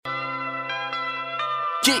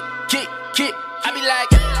Kick.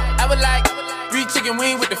 I would like 3 chicken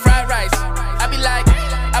wing with the fried rice. I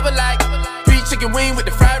would like 3 chicken wing with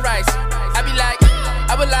the fried rice.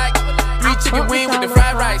 I would like 3 chicken wing with the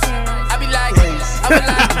fried rice. I would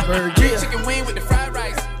like 3 chicken wing with the fried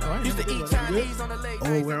rice. Used to eat Chinese on the lake.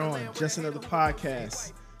 Oh, we're on Just Another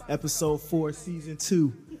Podcast, episode 4, season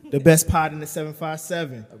 2. The best pod in the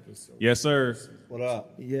 757. Yes, sir. What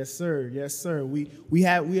up? Yes, sir. Yes, sir. We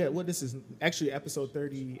had what this is actually episode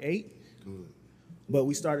 38. Good. But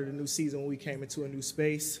we started a new season when we came into a new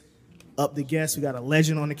space. Up the guests, we got a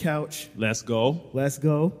legend on the couch. Let's go.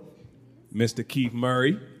 Mr. Keith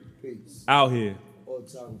Murray. Peace. Out here. All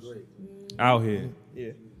time great. Out here.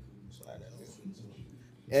 Yeah.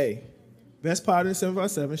 Hey, best pod in the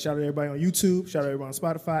 757. Shout out to everybody on YouTube. Shout out to everybody on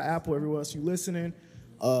Spotify, Apple, everywhere else you listening.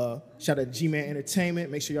 Shout out to G-Man Entertainment.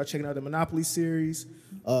 Make sure y'all checking out the Monopoly series.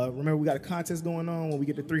 Remember, we got a contest going on. When we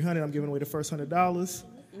get to 300, I'm giving away the first $100.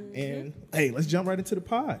 Mm-hmm. And, hey, let's jump right into the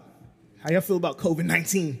pod. How y'all feel about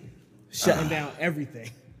COVID-19 shutting down everything?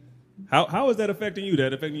 How is that affecting you?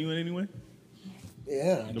 That affecting you in any way?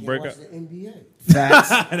 Yeah, I The can't breakout. watch the NBA.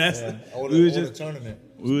 Facts. Tournament.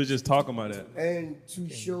 We were just talking about that. And 2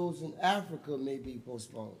 shows in Africa may be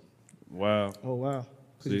postponed. Wow. Oh, wow.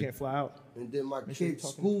 Because you See? can't fly out. And then my kid's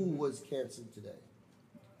school was canceled today.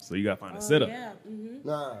 So you got to find a setup. Yeah. Mm-hmm.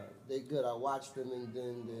 Nah, they good. I watched them and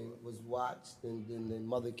then they was watched and then their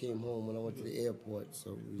mother came home when I went to the airport.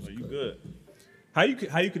 So it was So you good. How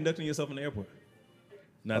you conducting yourself in the airport?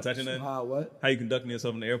 Not touching nothing? How what? How you conducting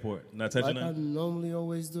yourself in the airport? Not touching Like I nothing? normally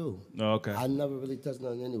always do. No, okay. I never really touch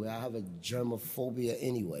nothing anyway. I have a germophobia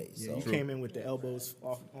anyway. Yeah, So you came in with the elbows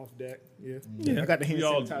off deck. Yeah. Yeah. I got the hand We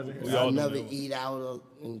all- sanitizer here. we all I do never that. eat out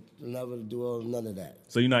and never do none of that.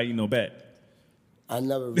 So you're not eating no bat? I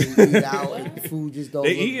never really eat out and food just don't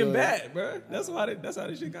They look eating good. bat, bro. That's how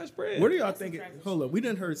this shit got spread. What are y'all thinking? Hold up. We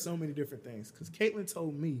done heard so many different things. Because Caitlin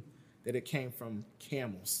told me that it came from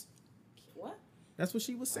camels. What? That's what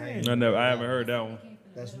she was saying. I haven't heard that one.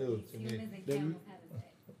 That's new to me.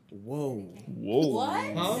 Whoa. Whoa. What?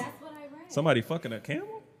 That's what I read. Somebody fucking a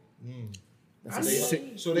camel? That's a sick.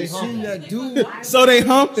 So they seen that dude. So they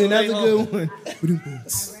humping. That's a good one. I read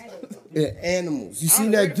it. Yeah, animals. You seen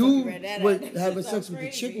I that heard dude read that. with having That's sex with the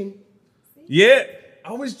crazy. chicken? Yeah.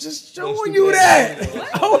 I was just showing you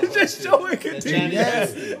that. I was just showing it to you.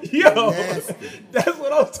 Nasty. Yo, Nasty. that's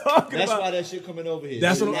what I'm talking That's about. why that shit coming over here.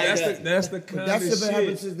 That's Shit what like that. that's the But kind that's of been happening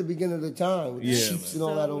shit. since the beginning of the time with the Yeah, sheeps and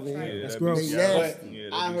all that over here. Yeah, That's that gross. be They steroid. nasty. Yeah,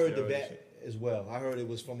 that I be heard the steroid bat shit. as well. I heard it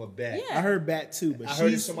was from a bat. Yeah. I heard bat too, but I heard that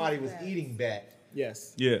she's somebody was eating bat.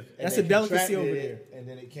 yes. Yeah, and That's they a delicacy contracted over it, and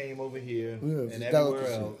then it came over here Yeah, it's and a everywhere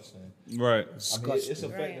delicacy. else. And, right. I mean, it's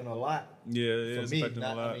affecting a lot. Yeah, For it's me, affecting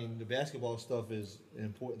a lot. I mean, the basketball stuff is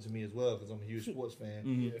important to me as well because I'm a huge sports fan.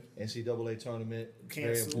 Mm-hmm. NCAA tournament, very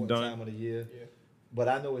Canceled. important Done. time of the year. But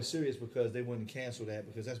I know it's serious because they wouldn't cancel that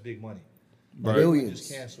because that's big money. Right. They wouldn't Billions.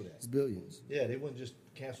 just cancel that. It's billions. Yeah, they wouldn't just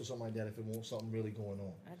cancel something like that if it wasn't something really going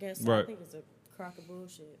on. I guess Right. I think it's a crock of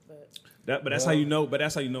bullshit, but But that's how you know. But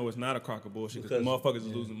that's how you know it's not a crock of bullshit because Because- motherfuckers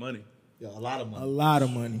is losing money. Yeah, a lot of money. a lot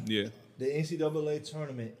of money. Yeah. The NCAA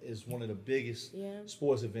tournament is one of the biggest Yeah.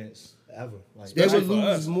 sports events ever. Like They would Especially for lose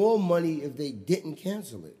us. more money if they didn't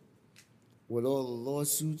cancel it. With all the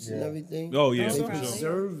lawsuits and Yeah. everything. Oh, yeah, They for sure.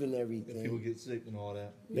 preserve and if everything. people get sick and all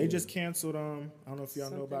that. They just canceled. I don't know if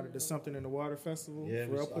y'all know about it. There's something in the water festival. Yeah,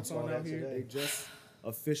 Pharrell I puts saw on that out here. today. They just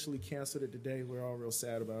officially canceled it today. We're all real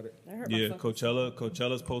sad about it. I heard Yeah, my fucking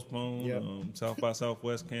Coachella's postponed. Yep. South by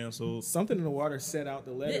Southwest canceled. Something in the water said out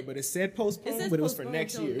the letter, but it said postponed, It says but it was for postponed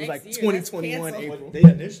next till year. It was like next year. That's 2021 canceled. April. They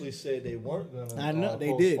initially said they weren't going to. I know,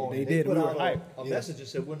 they did. postpone They it. did. Put We were out hyped. a Yeah. message that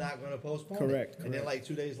said we're not going to postpone. Correct, And then correct. like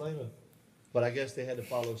 2 days later, but I guess they had to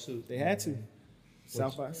follow suit. They had to. Which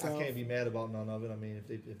South by I South. can't be mad about none of it. I mean, if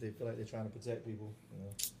they feel like they're trying to protect people, you know.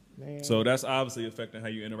 Man. So that's obviously affecting how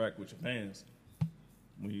you interact with your fans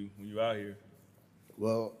when you out here.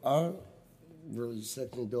 Well, I'm really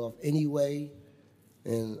setting it off anyway,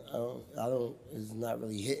 and it's not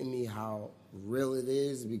really hitting me how real it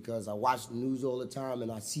is because I watch the news all the time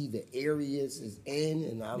and I see the areas is in,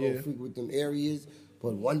 and I don't frequent them areas,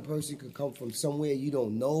 but one person could come from somewhere you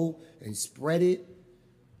don't know and spread it,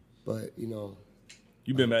 but you know.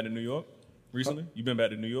 You been back to New York recently? You been back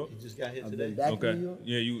to New York? You just got hit I've today. been back Okay. to New York.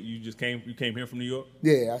 Yeah, you just came here from New York?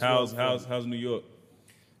 Yeah, that's where I'm from. How's New York?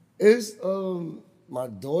 It's my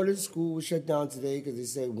daughter's school was shut down today because they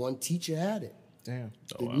said one teacher had it. Damn.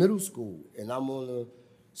 The middle school, and I'm on the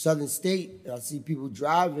Southern State. And I see people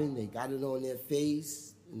driving; they got it on their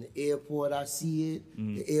face. In the airport, I see it.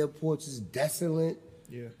 The airport's is desolate.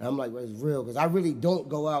 Yeah. And I'm like, well, it's real because I really don't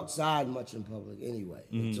go outside much in public anyway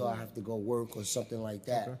until I have to go work or something like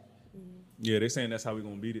that. Okay. Yeah, they saying that's how we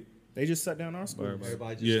gonna beat it. They just shut down our school.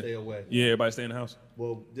 Everybody just Yeah. stay away. Yeah, everybody stay in the house.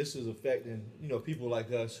 Well, this is affecting, people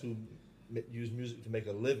like us who use music to make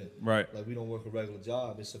a living. Right. Like we don't work a regular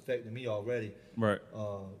job. It's affecting me already. Right.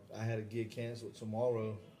 I had a gig canceled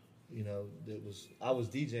tomorrow. I was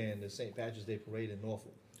DJing the St. Patrick's Day parade in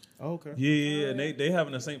Norfolk. Oh, okay. Yeah, and they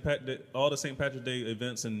having all the St. Patrick's Day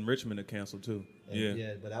events in Richmond are canceled too. And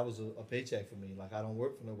Yeah. but that was a paycheck for me. Like I don't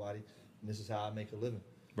work for nobody, and this is how I make a living.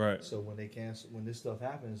 Right. So when this stuff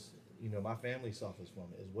happens, my family suffers from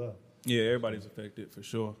it as well. Yeah, everybody's affected for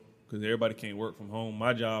sure because everybody can't work from home.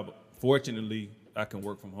 My job, fortunately, I can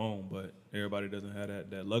work from home, but everybody doesn't have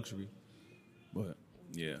that luxury. But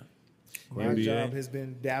yeah, My NBA. job has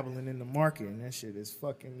been dabbling in the market, and that shit is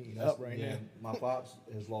fucking me up right now. My pops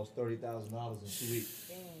has lost $30,000 in 2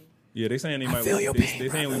 weeks. Yeah, they saying they might. feel your They pain,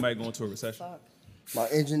 saying we might go into a recession. Fuck. My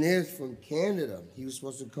engineer's from Canada. He was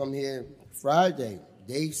supposed to come here Friday.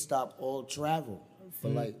 They stopped all travel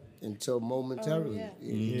for until momentarily.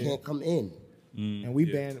 You can't come in. And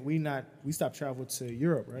we stopped travel to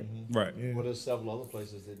Europe, right? Right. Yeah. Well, there's several other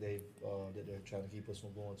places that they're trying to keep us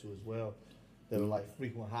from going to as well. That are like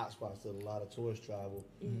frequent hotspots that a lot of tourists travel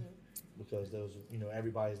because those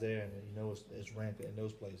everybody's there and it's rampant in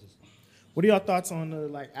those places. What are y'all thoughts on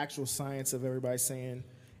the actual science of everybody saying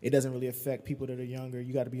it doesn't really affect people that are younger?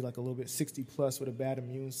 You got to be like a little bit 60 plus with a bad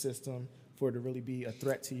immune system for it to really be a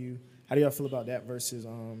threat to you. How do y'all feel about that versus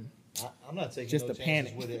I'm not taking Just no the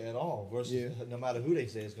chances panic. with it at all. Versus no matter who they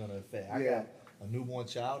say it's going to affect. I got a newborn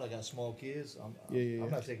child. I got small kids. I'm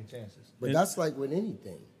not taking chances. But that's like with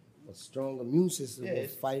anything. A strong immune system will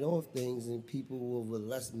it's- fight off things, and people with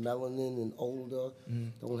less melanin and older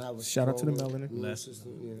don't have a Shout out to the stronger melanin. immune Less.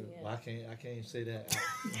 system. Yeah. Well, I can't say that.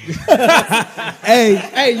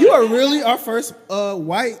 hey, you are really our first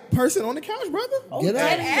white person on the couch, brother. Get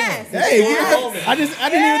Dead out. ass. Hey, I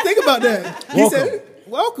didn't even think about that. He said,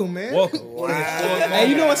 "Welcome, man." Welcome. Hey,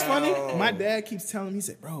 you know what's funny? My dad keeps telling me, he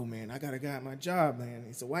said, "Bro, man, I got a guy at my job, man.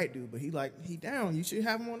 He's a white dude, but he down. You should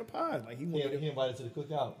have him on the pod. Like he He wanted to." invited to the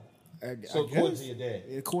cookout. I So according guess. to your dad,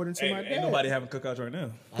 According to Ain't, my ain't dad, nobody having cookouts right now.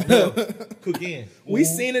 I know. Cook in. we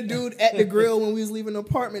seen a dude at the grill when we was leaving the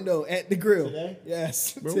apartment, though. At the grill, Today?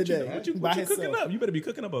 yes, Bro, today. what you by cooking himself. up? You better be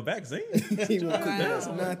cooking up a vaccine. He won't cook Wow. us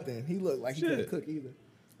nothing. He looked like he couldn't cook either.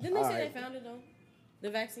 Didn't they say Alright. they found it though? The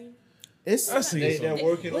vaccine? It's I seen They're some.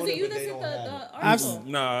 working Was on it it, you but that they sent don't the have it. article?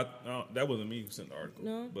 Nah, that wasn't me who sent the article.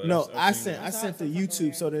 No? But no, I seen sent it. I sent the some fucking YouTube.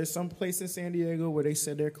 way. So there's some place in San Diego where they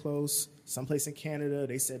said they're close. Some place in Canada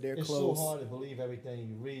they said they're It's close. so hard to believe everything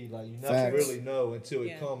you read. Like you never Facts. really know until it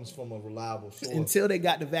Yeah. comes from a reliable source. Until they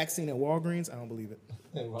got the vaccine at Walgreens, I don't believe it.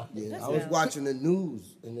 Right. Yeah, That's I was valid. watching the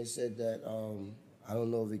news, and they said that I don't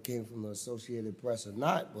know if it came from the Associated Press or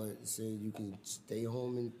not, but it said you can stay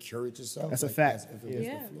home and cure it yourself. That's a like fact. if it was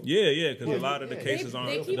Yeah. the flu. Yeah, because a lot of the cases They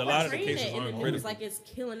aren't. keep A lot of the portraying cases it in the aren't news critical. like it's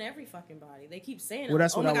killing every fucking body. They keep saying, Well,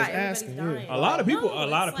 that's oh what my I was God, everybody's asking, dying. yeah. A lot of people- No, a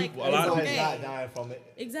lot it's of people- like, a lot of it's Everybody's okay. not dying from it.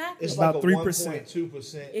 Exactly. It's About like a 3%.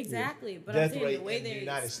 1.2% Exactly. But I'm death saying rate the way in the they're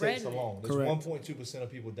United States spreading it, alone. There's Correct. 1.2%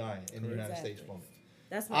 of people dying in the United Exactly. States from it.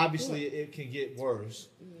 That's my Obviously, point. it can get worse,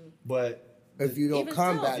 but If you don't Even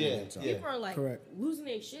combat still, it Yeah, in time. yeah. People are like Correct. losing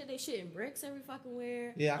their shit. They shit in bricks every fucking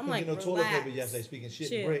where. yeah, I I'm couldn't like, get no toilet relax. paper yesterday. Speaking shit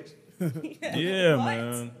Chill. and bricks, Yeah, What?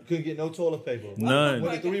 man. couldn't get no toilet paper. None.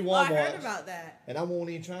 Went to 3 Oh, I heard Walmarts, about that. and I wasn't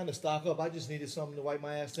even trying to stock up. I just needed something to wipe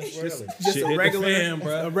my ass temporarily. Just Shit a hit the regular, fan,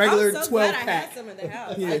 bruh. a regular I'm so 12 glad I pack. had some in the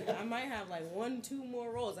house. I might have like 1-2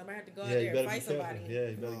 more rolls. I might have to go out Yeah, you there better and be fight careful. somebody. Yeah,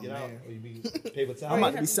 you better get out. man. Or you be paper towel. I'm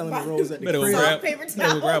about to be selling the rolls at the Better go crib. grab, paper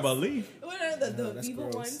better go grab a towels. leaf. What are the that's evil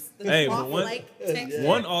gross. ones? The Hey, but cloth one- like texture?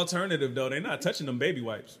 One alternative though, they're not touching them baby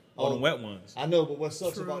wipes or Oh. the wet ones. I know, but what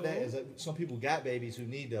sucks True. about that is that some people got babies who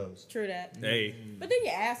need those. True that. Hey, But then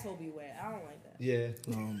your asshole be wet. I don't like that. Yeah.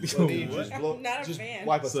 Oh, I mean, what? just blow, I'm not a just fan.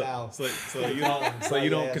 wipe a so, towel. so you don't Dry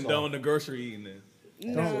your ass condone off. the grocery eating then.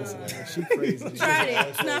 No. She crazy. Tried it.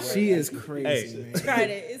 It's not for She me. is crazy, Hey. man. Tried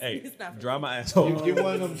it. It's, Hey, it's not for dry me. my asshole. Get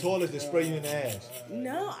one of them toilets that spray you in the ass.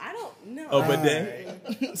 No, I don't know. Oh, but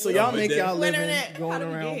then So y'all but make then- y'all living Internet, how going did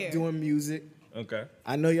we around get here? doing music. okay.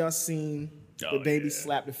 I know y'all seen Oh, the baby yeah.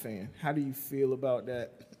 slap the fan. How do you feel about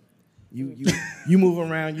that? You move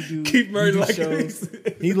around. You do Keith Murray you do like shows.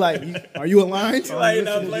 He like, are you aligned? Like,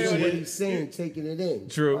 not Listening playing to with what it. he's saying, taking it in.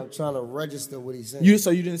 True. I'm trying to register what he's saying. So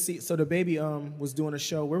you didn't see? So the baby was doing a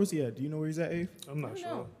show. Where was he at? Do you know where he's at, Abe? I'm not I don't sure.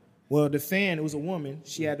 know. Well, the fan, it was a woman.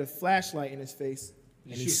 She had a flashlight in his face,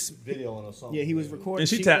 You shoot video on or something. Yeah, he was recording. And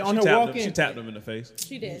she on tapped her him. walk-in. She tapped him in the face.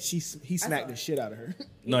 She did. He smacked the shit out of her.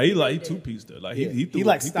 No, he two-pieced her. Like he threw,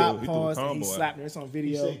 like he stopped, threw a paused, and combo he at slapped her. It's on He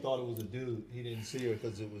video. said he thought it was a dude. He didn't see her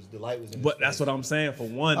because the light was in his But that's face. what I'm saying. For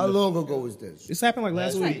one, How long ago was this? This happened like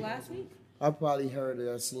last It was week. like last week. I probably heard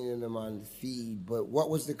it. I seen it in my feed. But what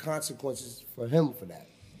was the consequences for him for that?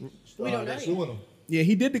 We don't know They're yet. suing him. Yeah,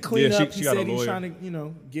 he did the cleanup. Yeah, He she got a said he's lawyer. trying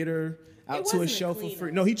to, get her out It to a wasn't a show for cleanup.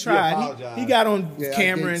 free. No, he tried. apologized. He got on Yeah, I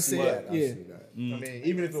camera did and see said, that. I yeah. see that. I mean,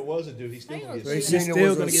 even if it was a dude, he's still Hang gonna on, get They She's sued. seen it still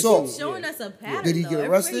was gonna get assault. sued. Showing us a pattern. Did he though. get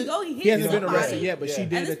Everywhere arrested? he go, he He hasn't hits been somebody. arrested yet, but she Yeah. At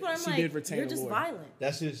did. this point, I'm She like, did retain you're a just lawyer. violent.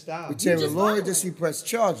 That's his style. Retained a just lawyer, violent. does he press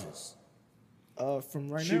charges? From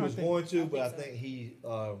right She now, I was think. going to, but I think he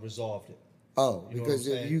resolved it. Oh, You know because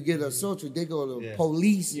what I'm if saying? you get assaulted, they go to Yeah.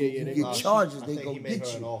 police, Yeah, and yeah, you they get go- charges, I they think go he made get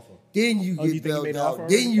her an you. offer. Then you Oh, you get think he bailed made an out. offer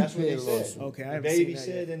Then you That's what pay they a said. lawsuit. Okay, I The haven't baby seen that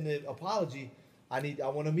said yet. in the apology, I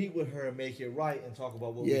want to meet with her and make it right and talk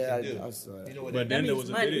about what Yeah, we can do. I saw that. You know what but they then That there means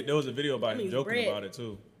was money. there was a video about That him means joking bread. about it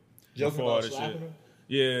too. Joking Before all about this slapping shit. her?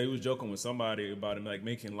 Yeah, he was joking with somebody about him like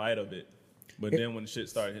making light of it. But then when the shit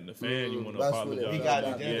started hitting the fan, you want to That's when apologize. He got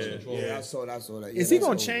Yeah, the damage yeah, control. Yeah, I saw that. Is he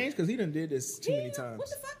gonna change? Because he done did this too many What times.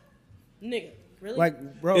 the fuck? Nigga, really?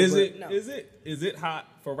 Like, bro, Is but- it No. is it hot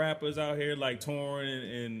for rappers out here like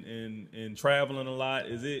touring and traveling a lot?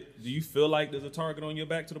 Do you feel like there's a target on your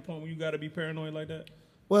back to the point where you got to be paranoid like that?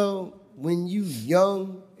 Well, when you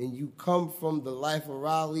young and you come from the life of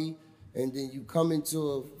Raleigh, and then you come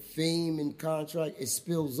into a fame and contract, it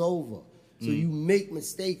spills over. So you make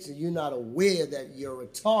mistakes and you're not aware that you're a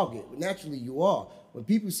target. But naturally you are. When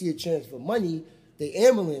people see a chance for money, they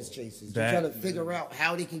ambulance chasers. They're That- trying to figure out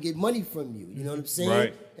how they can get money from you. You know what I'm saying?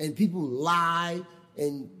 Right. And people lie,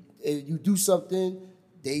 and if you do something,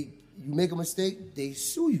 you make a mistake, they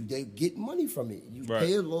sue you. They get money from it. You Right.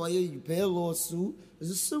 pay a lawyer, you pay a lawsuit. It's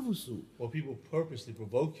a civil suit. Well, people purposely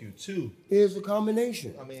provoke you too. Here's a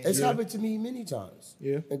combination. I mean, it's yeah. happened to me many times.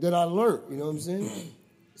 Yeah. And then I learned, you know what I'm saying?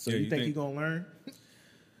 So Yeah, you you think he think- gonna learn?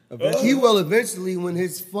 He will eventually when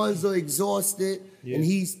his funds are exhausted and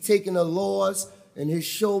he's taking a loss and his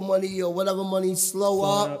show money or whatever money slow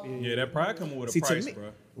up. Yeah, that probably coming with a See, to price, me, bro.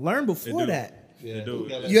 learn They before do. that. Yeah, They do. you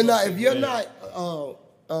gotta let You're not something if you're go.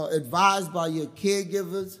 not advised by your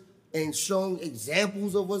caregivers and shown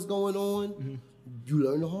examples of what's going on, you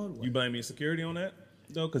learn the hard way. You blaming security on that?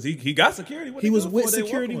 No, because he got security. What He they was do with before they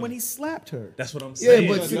security walk when away? he slapped her. That's what I'm Yeah, saying.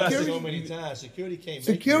 but You got security- so many times. Security can't make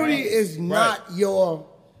Security you right. is not your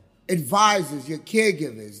advisors, your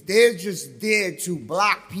caregivers. They're just there to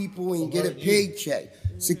block people and get a hurting you. paycheck.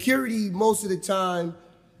 Security, most of the time,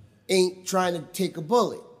 ain't trying to take a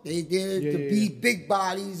bullet. They there to be big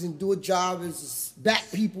bodies and do a job and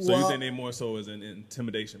back people So you up. think they more so as an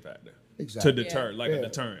intimidation factor Exactly. to deter, like a Yeah.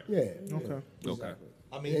 deterrent? Yeah. Okay. Okay.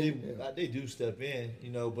 I mean, they do step in,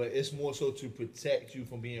 but it's more so to protect you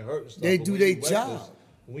from being hurt and stuff. They But do when their you reckless- job.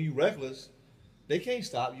 When you reckless, they can't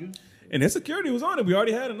stop you. And his security was on it. We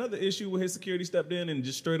already had another issue where his security stepped in and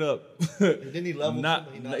just straight up. And then he leveled not,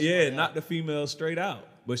 somebody, knocked yeah, somebody knocked out. the female straight out.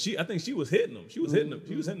 But I think she was hitting him. She was hitting him.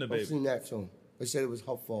 She was hitting the I've baby. seen that too. They said it was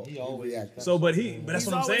her fault. He always- reacted. So, but that's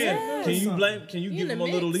what I'm always saying. had Can you something. Can you He give in him the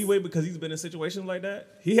a little mix. leeway because he's been in situations like that?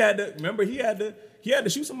 He had to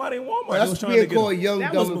shoot somebody in Walmart. They was that's trying to being get called him. young,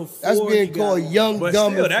 That was dumb. before That's being he got called on. young, But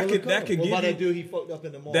dumb. still, and that full could of that cum. could What give about you that dude he fucked up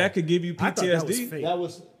in the mall? that could give you I thought that was PTSD. fake. That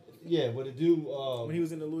was, but the dude, When he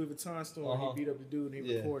was in the Louis Vuitton store, Uh-huh. he beat up the dude and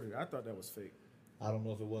he Yeah. recorded it. I thought that was fake. I don't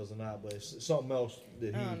know if it was or not, but it's something else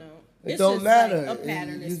that I he. don't know. It It's don't just matter. Like a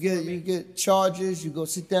pattern you is get forming. you get charges. You go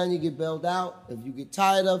sit down. You get bailed out. If you get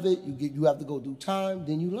tired of it, you have to go do time.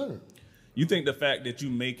 Then you learn. You think the fact that you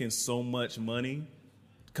making so much money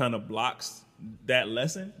kind of blocks that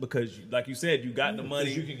lesson because, like you said, you got the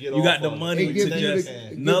money, you can get you off got the on it. money It to gives you just the- it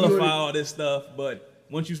gives you nullify the- all this stuff. But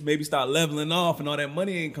once you maybe start leveling off and all that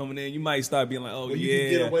money ain't coming in, you might start being like, oh Well, you yeah,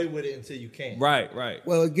 can get away with it until you can't. right, right.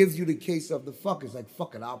 Well, it gives you the case of the fuckers. Like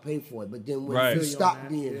fuck it, I'll pay for it. But then when Right. you Feel stop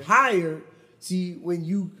being hired, see when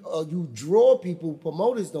you draw people,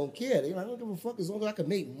 promoters don't care. They like, I don't give a fuck as long as I can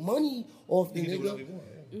make money off the He can do nigga. whatever he want.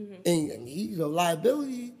 And he's a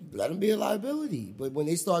liability. Let him be a liability. But when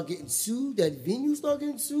they start getting sued, that venue start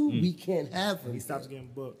getting sued, we can't have him. He stops getting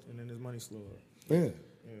booked and then his money slow up. Yeah.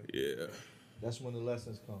 Yeah, That's when the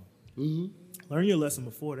lessons come. Learn your lesson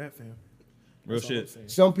before that, fam. real That's all I'm shit. saying.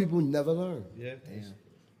 Some people never learn. Yeah.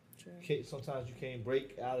 Sometimes you can't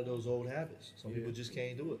break out of those old habits. Some people just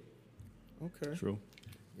can't do it. Okay. True.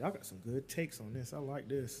 Y'all got some good takes on this. I like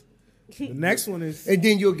this. The next one is And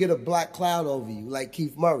then you'll get a black cloud over you, like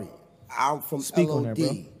Keith Murray. I'm from speak LOD. on that,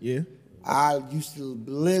 bro. Yeah. I used to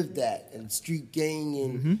live that and street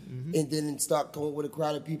gang and then start going with a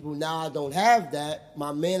crowd of people. Now I don't have that.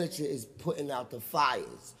 My manager is putting out the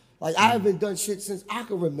fires. Like I haven't done shit since I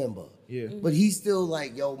can remember. Yeah. But he's still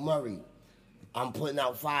like, yo, Murray, I'm putting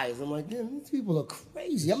out fires. I'm like, damn, these people are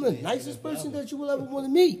crazy. I'm the nicest person that you will ever want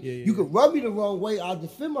to meet. You can rub me the wrong way, I'll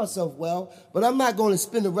defend myself well, but I'm not going to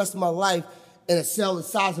spend the rest of my life in a cell the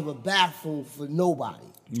size of a bathroom for nobody.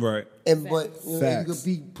 Right. And but you could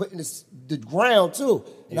be put in the ground too.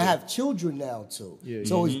 And I have children now too.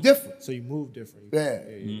 So it's different. So you move different. Yeah.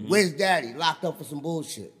 Where's daddy? Locked up for some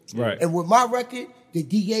bullshit. Right. And with my record, the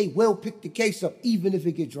DA will pick the case up even if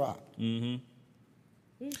it get dropped.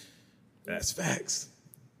 That's facts.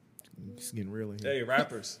 It's getting real in here. Hey,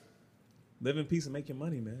 rappers, live in peace and make your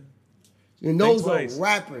money, man. And those twice. are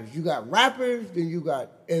rappers. You got rappers, then you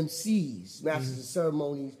got MCs, masters of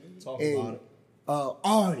ceremonies, Talk and about it.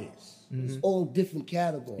 Artists. It's all different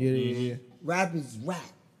categories. Yeah. Rappers rap.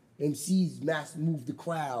 MCs move the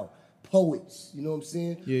crowd. Poets, you know what I'm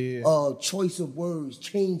saying? Yeah. Choice of words,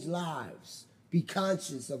 change lives. Be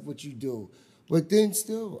conscious of what you do. But then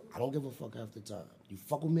still, I don't give a fuck half the time. You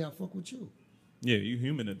fuck with me, I fuck with you. Yeah, you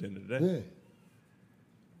human at the end of the day. Yeah.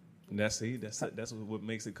 And that's what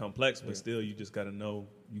makes it complex. But still, you just got to know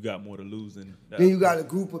you got more to lose than that. Then you got a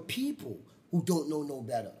group of people who don't know no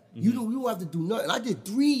better. You don't have to do nothing. I did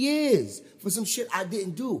 3 years for some shit I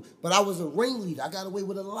didn't do, but I was a ringleader. I got away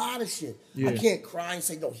with a lot of shit. I can't cry and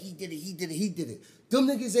say, no, he did it. Them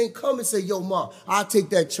niggas ain't come and say, yo, ma, I'll take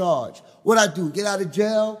that charge. What I do? Get out of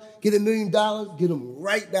jail, get $1 million, get them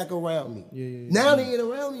right back around me. Now they ain't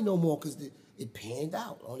around me no more because it panned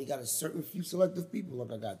out. I only got a certain few selective people.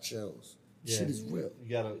 Look, I got chills. Shit is real.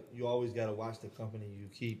 You always gotta watch the company you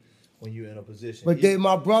keep when you're in a position. But they're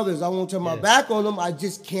my brothers. I won't turn my back on them. I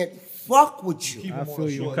just can't fuck with you. Keep I them feel on a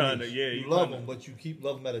you. short Kinda, leash. yeah, You you love kinda- them, but you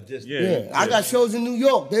love them at a distance. Yeah. I got shows in New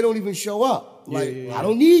York. They don't even show up. Like, yeah. I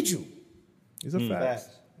don't need you. It's a fact. Facts.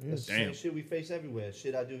 That's the same shit we face everywhere.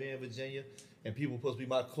 Shit I do here in Virginia, and people supposed to be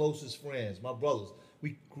my closest friends, my brothers.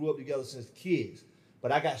 We grew up together since kids.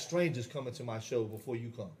 But I got strangers coming to my show before you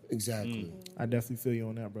come. Exactly. I definitely feel you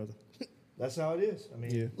on that, brother. That's how it is. I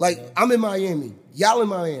mean, Like, I'm in Miami. Y'all in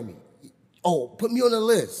Miami. Oh, put me on the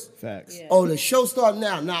list. Facts. Yeah. Oh, the show start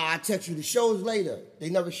now. Nah, I text you. The show's later. They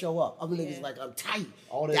never show up. Other niggas like, I'm tight.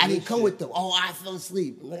 All that I didn't good come shit. with them. Oh, I fell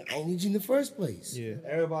asleep. I'm like, I ain't need you in the first place. Yeah.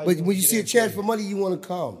 everybody. But wants when to you get see a in chance free. for money, you want to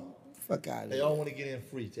come. Fuck out of They here. all want to get in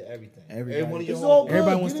free to everything. Everybody. Every one of your It's all homeboys. good.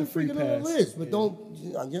 Everybody Get wants in the free freaking on the pass. list, but don't.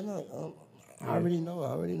 You're not. I already know. I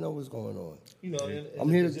already know what's going on. You know, in I'm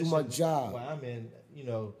the here to do my position job. Where I'm in, you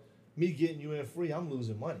know, me getting you in free, I'm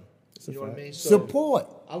losing money. You know what I mean? So Support.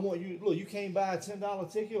 I want you. Look, you can't buy a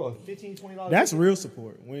 $10 ticket or $15, $20. That's ticket. real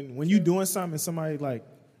support. When you doing something, and somebody like,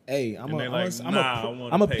 hey, I'm And they like, gonna nah,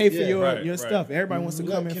 I wanna pay for pay. your Right, your right. stuff. Everybody wants to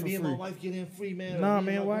Look, come in can for me and my free. wife get in free, man? Nah, Or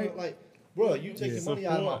me and man, my why- girl, like, bro, you taking money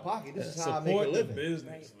out of my pocket. This is how I make a Support the living.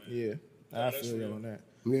 business, man. Yeah, I feel you on that.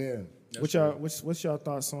 Yeah. What's y'all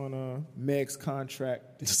thoughts on Meg's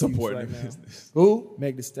contract disputes Supporting right the now? business. Who?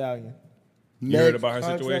 Meg The Stallion. You heard Meg about her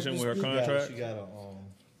contract situation with her dispute? contract? She got a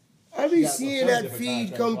I be got seeing some that different feed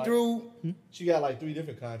contracts, come right? through. She got like 3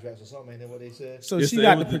 different contracts or something. Ain't that what they said? So Yes, she they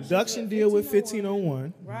got the was- production deal with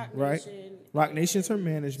 1501, Rock right? Nation, Rock Nation's her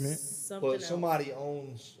management. something But else. somebody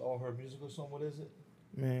owns all her music or something. What is it?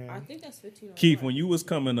 I Man, think that's 15. Keith, when you was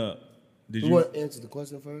coming up, did You you? want to answer the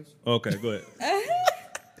question first? Okay, go ahead.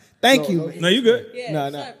 thank you. No, you good. Yeah, No,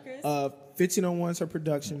 what's no. up, Chris? 1501's her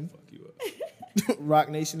production. Fuck you up. Rock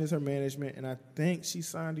Nation is her management, and I think she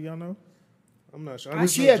signed. Do y'all know? I'm not sure.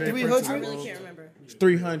 Was she at I 300? really can't remember.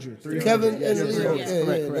 300. Kevin Yes, and yes, Leo. yes, Yeah,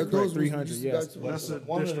 correct, yeah, correct, those 300, was- yes.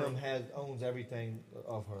 One of them owns everything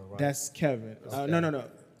of her, right? That's Kevin. No.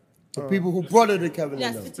 The people who brought her to Kevin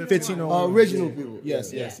That's and them. 1501. Original people.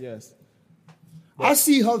 Yes, Yeah. yes. I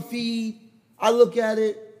see her feed. I look at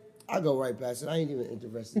it. I go right past it. I ain't even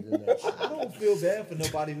interested in that shit. I don't feel bad for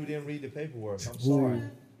nobody who didn't read the paperwork. I'm sorry.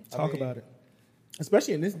 Talk about it.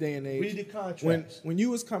 Especially in this day and age. Read the contracts. When you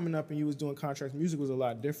was coming up and you was doing contracts, music was a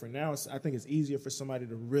lot different. Now I think it's easier for somebody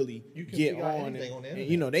to really You can get figure out on, anything on the and internet.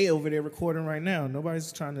 you know they over there recording right now.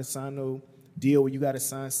 Nobody's trying to sign no deal where you got to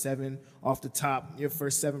sign 7 off the top. Your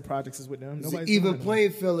first 7 projects is with them. It's an Nobody's even doing that.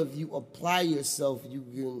 playing field. If you apply yourself,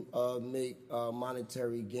 you can make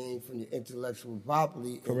monetary gain from your intellectual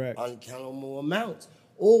property Correct. in uncountable amounts.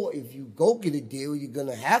 Or if you go get a deal, you're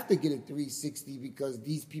gonna have to get a 360 because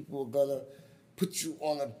these people are gonna put you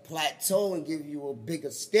on a plateau and give you a bigger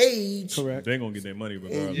stage. Correct. They gonna get their money And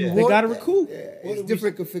regardless. you Yeah. They want gotta that. recoup. Yeah, What it's did we-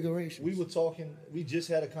 different configurations. We were talking. We just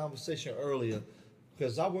had a conversation earlier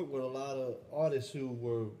because I work with a lot of artists who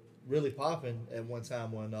were really popping at one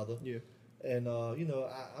time or another. Yeah. And you know,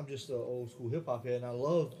 I'm just an old school hip hop head, and I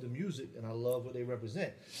love the music and I love what they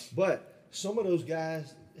represent. But some of those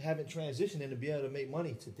guys haven't transitioned into being able to make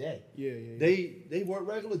money today. Yeah. They work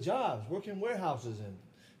regular jobs, work in warehouses and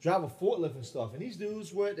drive a forklift and stuff. And these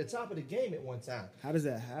dudes were at the top of the game at one time. How does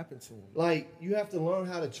that happen to them? Like, you have to learn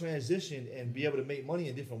how to transition and be able to make money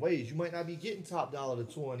in different ways. You might not be getting top dollar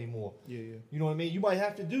to tour anymore. Yeah. You know what I mean? You might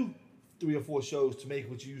have to do 3 or 4 shows to make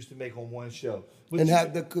what you used to make on one show. But And you-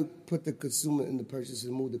 have put the consumer in the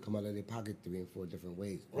purchasing mood to come out of their pocket 3 and 4 different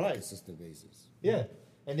ways on Right. a consistent basis. Yeah.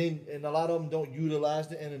 And a lot of them don't utilize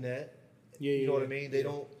the internet. Yeah, You know yeah, what I mean? They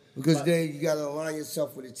don't. Because but- then you got to align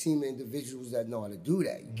yourself with a team of individuals that know how to do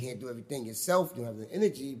that. You can't do everything yourself. You don't have the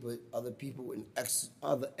energy, but other people with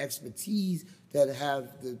other expertise that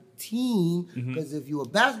have the team. Because if you're a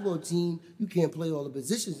basketball team, you can't play all the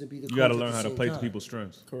positions and be the You got to coach at learn the how to same play to time. people's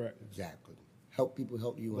strengths. Correct. Exactly. Help people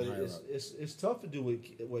help you But and higher up. it's tough to do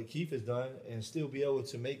what Keith has done and still be able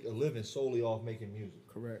to make a living solely off making music.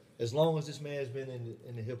 Correct. As long as this man's been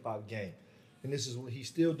in the hip hop game, and this is what he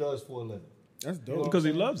still does for a living. That's You know dope. what Because he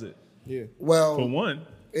I'm saying? loves it. Yeah. Well, For one.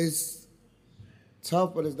 it's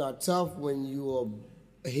tough, but it's not tough when you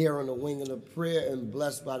are here on the wing of the prayer and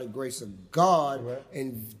blessed by the grace of God Correct.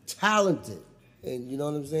 and talented. And you know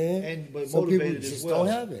what I'm saying? But some people motivated just as well.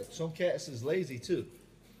 don't have it. Some cats is lazy too.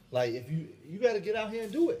 Like, if you got to get out here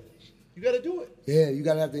and do it. You got to do it. Yeah, you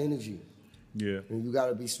gotta have the energy, Yeah. and you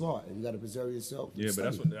gotta be smart, and you gotta preserve yourself. Yeah,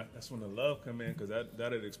 but Study. that's when the love come in because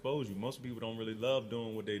that'll expose you. Most people don't really love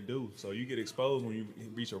doing what they do, so you get exposed when you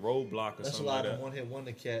reach a roadblock or That's a something lot like of that. one-hit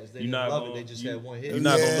wonder cats. They You're didn't not love gonna, it. They just you, had one hit. You're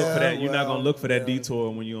not gonna look for that. Yeah, You're not gonna well, look for that yeah.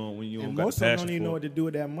 detour when you don't And got most the of them passion don't even for know it. what to do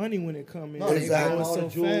with that money when it comes in. No, They exactly. go all so the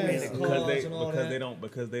jewelry and fast. the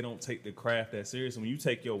because they don't take the craft that serious. When you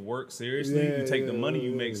take your work seriously, Yeah, you take the yeah, money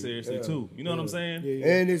you yeah, make seriously yeah, too. You know what I'm saying? Yeah.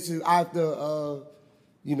 And it's I have to,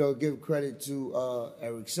 give credit to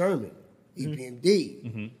Eric Sermon,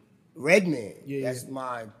 EPMD, Redman. Yeah, That's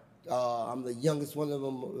my. I'm the youngest one of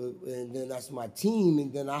them, and then that's my team.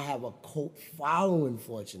 And then I have a cult following,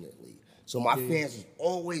 fortunately. So my fans is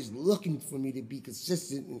always looking for me to be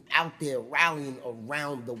consistent and out there rallying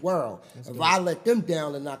around the world. If I let them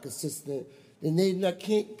down and not consistent, then they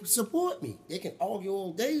can't support me. They can argue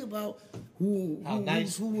all day about who.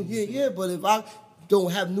 Yeah. But if I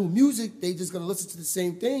don't have new music, they just gonna listen to the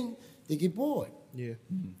same thing. They get bored. Yeah.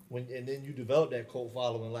 And then you develop that cult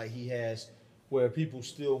following like he has, where people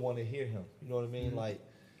still want to hear him. You know what I mean? Like,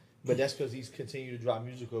 but that's because he's continued to drop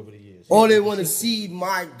music over the years. Or they want to see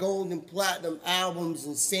my gold and platinum albums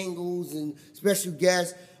and singles and special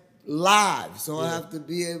guests live. So I have to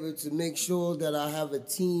be able to make sure that I have a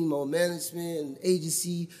team or management and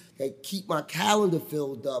agency that keep my calendar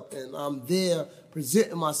filled up, and I'm there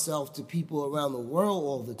presenting myself to people around the world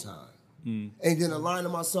all the time. And then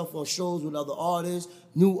aligning myself on shows with other artists,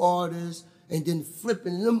 new artists, and then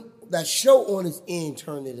flipping them that show on its end,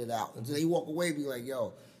 turning it out until they walk away, be like,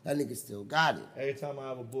 "Yo, that nigga still got it." Every time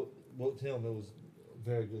I ever booked him, it was a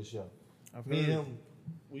very good show. I've Me and heard. him,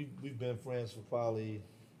 we've been friends for probably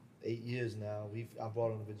 8 years now. I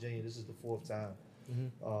brought him to Virginia. This is the 4th time.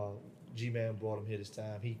 G-Man brought him here this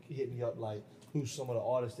time. He hit me up like, who's some of the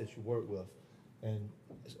artists that you work with? And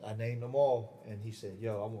I named them all, and he said,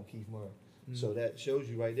 yo, I want Keith Murray. So that shows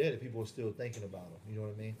you right there that people are still thinking about him. You know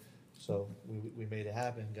what I mean? So we made it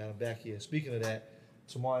happen, got him back here. Speaking of that,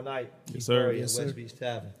 tomorrow night, Keith sir. Murray Yes, at West sir. Beach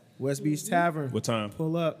Tavern. West Beach Tavern. What time?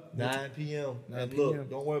 Pull up. 9 p.m. 9 and p.m. look,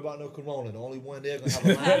 don't worry about no corona. The only one there gonna have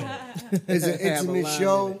a line. It's an Have a intimate line in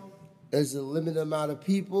show. There's a limited amount of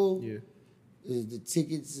people. Yeah. The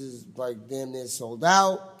tickets is like damn near sold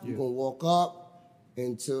out. You're gonna walk up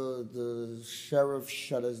until the sheriff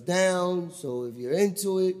shut us down. So if you're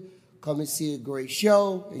into it, come and see a great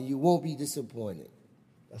show, and you won't be disappointed.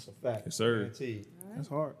 That's a fact. Yes, sir. Guaranteed. That's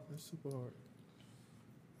hard. That's super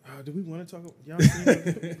hard. Do we want to talk? Y'all seen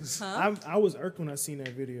that? I was irked when I seen that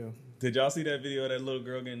video. Did y'all see that video of that little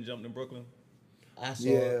girl getting jumped in Brooklyn? I saw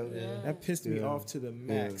Yeah. it. Yeah. That pissed me off to the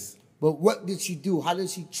max. But what did she do? How did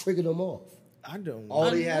she trigger them off? I don't know.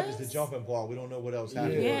 All they have is Unless- the jumping part. We don't know what else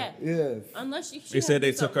happened. Yeah. Yeah. Unless she They said had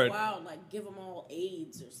they to do took something her- wild, like give them all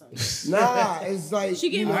AIDS or something. Nah, it's like She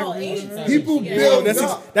gave them all AIDS. people She gave build them-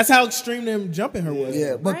 up. That's how extreme them jumping her was.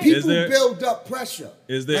 Yeah, but Right. people Is there- build up pressure.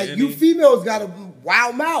 Is there like any- you females got a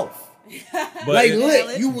wild mouth. But Like it-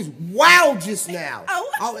 lit, you was wild just now.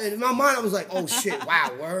 Oh, In my mind, I was like, "Oh shit,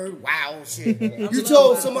 wow, word, wow, shit." You little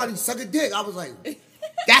told wild. somebody suck a dick. I was like,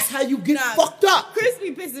 "That's how you get Nah, fucked up." Chris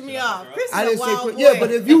be pissing me off. Chris is I a didn't wild say, boy. yeah,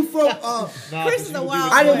 but if you from, Nah, Chris 'cause is you a would wild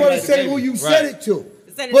be I didn't boy. want to say who you said it to.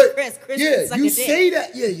 Send it But to Chris. Chris yeah, can suck you a dick. say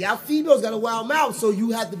that. Yeah, y'all females got a wild mouth, so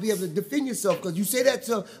you have to be able to defend yourself. Because you say that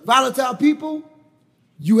to volatile people,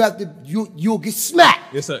 you have to. You'll get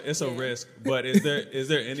smacked. It's a risk, but is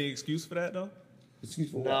there any excuse for that though?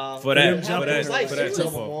 Excuse me. Nah, For that it was like for that six tip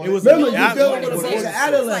of them off. on It was Remember, I- you dealing I- with a I- bunch of It was like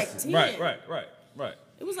adolescents. 10. Right.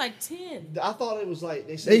 It was like 10. I thought it was like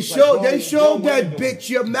they said. They it was showed. like They grown- showed grown that women doing bitch.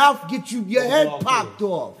 Your mouth get you. Your head popped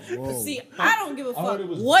off. See, I don't give a I heard fuck it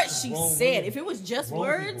was what she grown said. women. If it was just Grown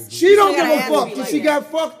words, people. She don't still give gotta a answer fuck me till like she that.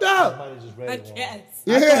 got fucked it. up. Somebody just read I it wrong. guess.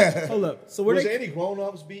 Yeah. Hold up. So were Was they? there any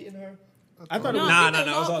grown-ups beating her? I thought No, it was. I Nah, think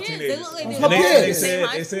it was all kids. teenagers. They look like they Her were kids. all in They the same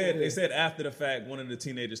high said school. they said after the fact, one of the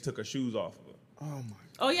teenagers took her shoes off of her. Oh my.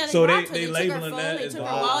 Oh yeah, they So robbed her. they They took her labeling phone, that they as took the,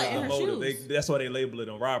 her wallet the and her motive. shoes. That's why they label it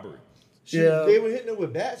a robbery. Yeah. They were hitting her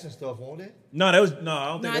with bats and stuff, weren't they? No, that was no. I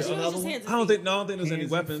don't think Nah, that's she was another just one. hands and I don't feet. think there was any Hands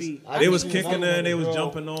and weapons. feet. I They was think it was kicking her another and they was girl.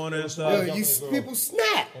 jumping on her and Yo, stuff. Jumping you the girl. people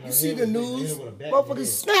snap. And You her see head the was hit news, with a bat in the motherfuckers head.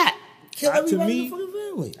 snap. Kill To everybody me- in the fucking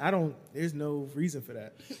family. I don't. There's no reason for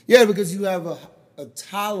that. Yeah, because you have a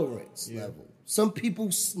tolerance level. Some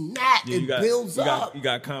people snap. Yeah, It builds up. You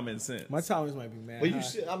got common sense. My tolerance might be mad. But high. you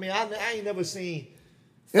see, I mean, I ain't never seen.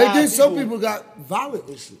 And then five some people got violent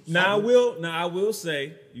issues. Now I will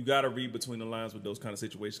say you got to read between the lines with those kind of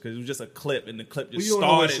situations because it was just a clip and the clip just you don't know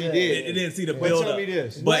what started. she did. It didn't see the But build tell up. me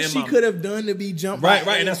this. But what in she my- could have done to be jumped. right,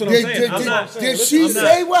 and that's what I'm Did, saying. did, I'm did, not. did she I'm not-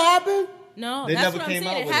 say what happened? No, They that's never what I'm came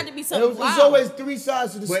saying. out It with had it. to be It something was, wild. it's always three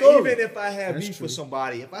sides to the But story. even if I had That's beef true. with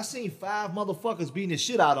somebody, if I seen 5 motherfuckers beating the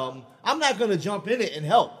shit out of them, I'm not gonna jump in it and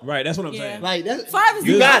help. Right, that's what I'm Yeah. saying. Like that, 5 is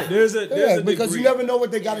you the got it. There's a yeah, degree. because you never know what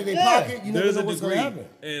they got in their Yeah. pocket. You never There's know a what's going to degree,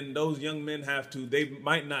 happen. and those young men have to. They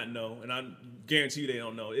might not know, and I guarantee you they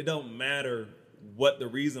don't know. It don't matter what the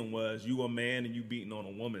reason was. You a man and you beating on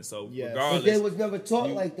a woman. So Yes. But regardless, they was never taught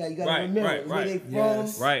like that. You got to Right, remember right, where right. they from,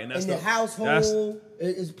 Yes. Right, and that's in the the- household.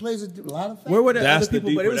 It plays a lot of factors. Where were the That's other the people?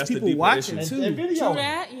 deeper- But it was that's the people deeper watching issue. too. And video. True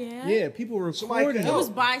that, yeah. Yeah, people were Somebody recording. can It help. was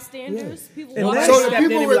bystanders. People And walking that's- So around. the Stepped in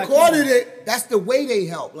people and be like, recorded come on. it. That's the way they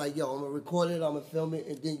help. Like, yo, I'm gonna record it. I'm gonna film it,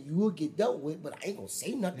 and then you will get dealt with. But I ain't gonna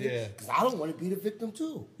say nothing Yeah. because I don't want to be the victim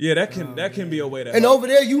too. yeah, that can be a way to And help. over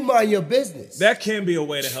there, you mind your business. That can be a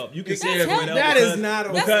way to help. You can say That's that way to help. help. That is because- not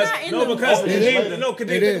a- That's because not in no, the because movie. It is. no,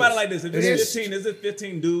 because It think about is. it like this: if It it's is. 15, is it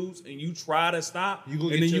 15 dudes, and you try to stop, You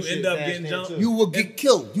gonna and then get you your end shit up bashed getting in jumped, too. You will get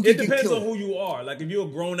killed. You it can get depends killed. on who you are. Like if you're a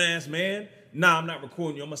grown ass man, nah, I'm not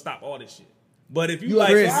recording you. I'm gonna stop all this shit. But if you You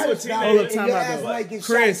like, Chris, if you a hold up, teenager, time your out, ass though. might get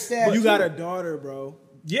Chris, shot, stabbed you too. got a daughter, bro.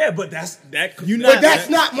 yeah, but that's that. You that- not- But that's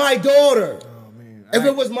not my daughter. Oh man. If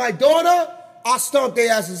it was my daughter, I'll stomp their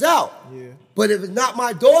asses out. Yeah. But if it's not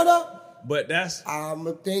my daughter, But that's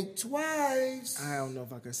I'ma think twice. I don't know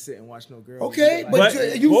if I could sit and watch no girl. Okay, like, but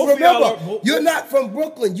But you both of y'all remember, are- both- you're not from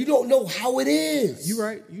Brooklyn. You don't know how it is. you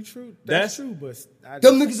right. You true. That's- That's true. But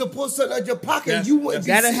Them niggas will pull something out your pocket. That's- You wouldn't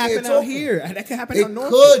be that'll sitting happen there out talking. here. That can happen It out north.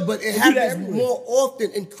 could, but it They do that happens everywhere. more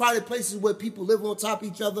often in crowded places where people live on top of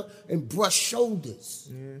each other and brush shoulders.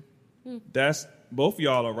 that's both of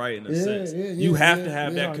y'all are right in a Yeah, sense. yeah, you yeah, have yeah. to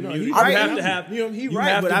have No, that no, community. he You right. have to have. You know, he you right,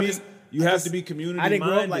 have but to I be. just- You I have just- to be community I didn't grow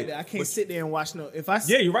minded. up like that. I can't sit there and watch no. If I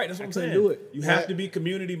Yeah, you're right. That's what I I'm couldn't saying. do it. You have to be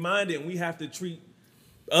community minded, and we have to treat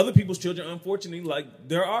other people's children, unfortunately, like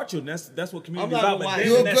they're our children. That's what community is I'm not about. gonna But lie. then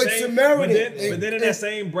You're in a that good same- Samaritan. But then in that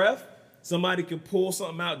same breath, somebody can pull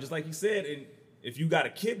something out, just like you said, and if you got a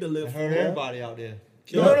kid to live for, Hurt everybody out there.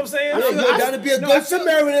 you know what I'm saying? Yeah, you gotta be a no, good I feel-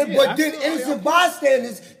 Samaritan, yeah, but I then feel- innocent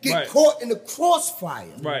bystanders get Right. caught in the crossfire.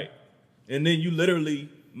 Right. And then you literally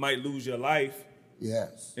might lose your life,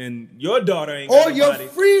 Yes. and your daughter ain't Or got your nobody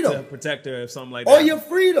freedom. to protect her if something like Or that. your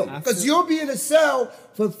freedom. I Because feel- you'll be in a cell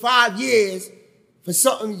for 5 years for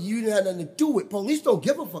something you didn't have nothing to do with. Police don't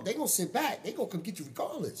give a fuck. They gonna sit back. They gonna come get you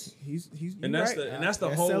regardless. He's and that's the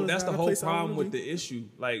cell whole is not a whole place I wanna problem with be. the issue.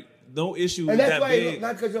 Like no issue And is that's that why, big.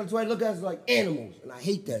 not because that's why I look at us like animals. And I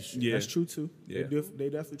hate that shit. Yeah. That's true too. Yeah. They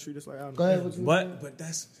definitely treat us like animals. Go ahead, what you But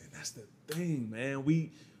that's the thing, man.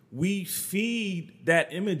 We feed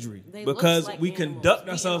that imagery They look because like we animals. conduct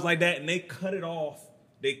Feed ourselves them. like that, and they cut it off.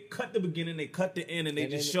 They cut the beginning, they cut the end, and they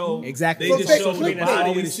just show Exactly. They For just fake show clickbait. the That's all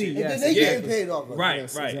body we and see, shit. And yes. then they Yeah. getting paid off of it. Right,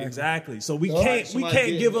 Yes, right, exactly. exactly. So we Somebody can't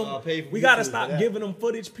getting, give them. paid from We got to YouTube stop for that. giving them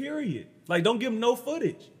footage. Period. Like, don't give them no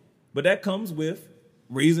footage. But that comes with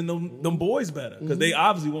raising them boys better because they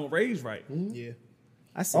obviously won't raise right. Yeah.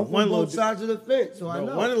 I saw I'm from one little both sides of the fence, so I bro,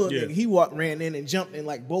 know. one little Yeah. nigga, he ran in and jumped in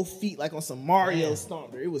like both feet, like on some Mario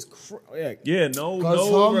stomper. It was yeah. Yeah, no Because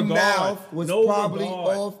no her regard, mouth was no probably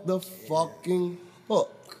regard. off the fucking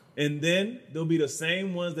hook. And then there'll be the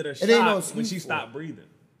same ones that are ain't no shocked when excuse she for stopped breathing.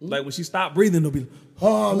 Like when she stopped breathing, they'll be like,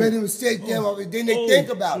 Oh, I made a mistake. Damn, then they think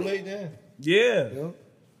about Too it. late then. yeah. You know?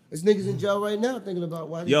 There's niggas in jail right now thinking about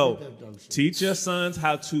why they Yo, did that dumb shit. teach your sons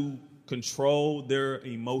how to control their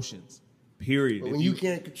emotions. Period. But If when you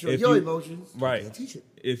can't control if your you- emotions, right. you can't teach it.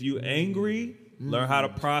 If you angry, learn how to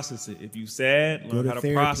process it. If you sad, learn to how to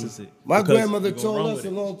therapy. process it. My Because grandmother you go told wrong us with a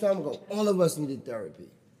it. long time ago, all of us needed therapy.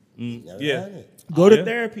 Never yeah. had it. Go to Yeah.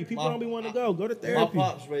 therapy. People don't be wanting to go. Go to My therapy.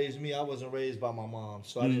 pops raised me. I wasn't raised by my mom,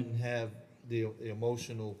 so I didn't have the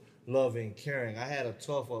emotional, loving, caring. I had a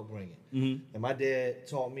tough upbringing, and my dad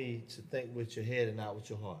taught me to think with your head and not with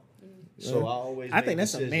your heart. So I always. I made think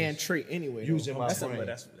that's a decisions man trait anyway. though. using my That's brain. But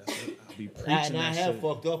that's I be preaching And I that have shit.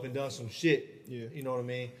 fucked up and done some shit. Yeah. You know what I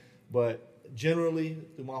mean? But generally,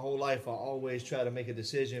 through my whole life, I always try to make a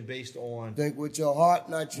decision based on Think with your heart,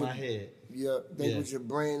 not your my head. Think Yeah. with your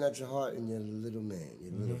brain, not your heart, and your little man,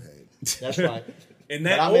 your little head. That's right. In But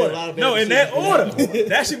that I made a order. lot of bad No, in that decisions order. with that.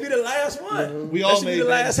 That should be the last one. We that all should be made the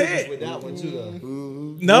bad last decisions head. with that one too,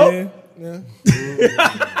 though. No. Yeah.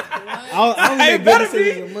 I don't Hey, make better good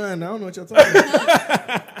decisions be. with mine. I don't know what y'all talking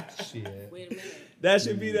about. Shit. Wait a minute. That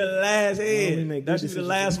should be the last only head. make That good should be the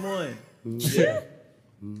decisions. last one. Yeah.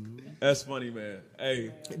 That's funny, man.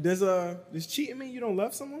 Hey, Does cheating mean you don't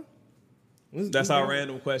love someone? that's our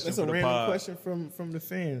random question That's for a the random pod. question from the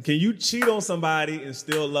fans. Can you cheat on somebody and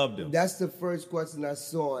still love them? That's the first question I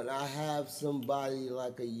saw, and I have somebody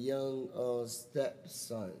like a young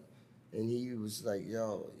stepson, and he was like,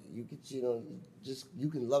 "Yo, you can cheat on, you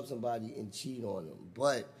can love somebody and cheat on them,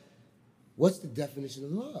 but what's the definition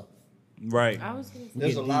of love? Right. I was gonna say.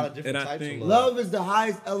 There's a lot of different And I types think- of love. Love is the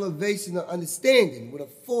highest elevation of understanding, with a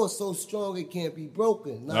force so strong it can't be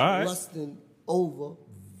broken, not All right. lusting over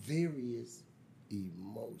various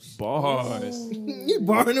emotions." Bars. You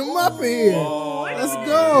barring them up here. Let's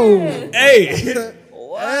go. Hey,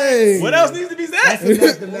 Hey. what else needs to be That's said?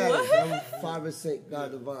 mathematics. I'm 5%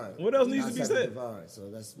 God divine. What else needs to be Outside of said? Divine.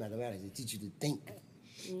 So that's mathematics. They teach you to think.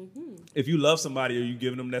 If you love somebody, are you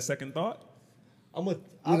giving them that second thought? You're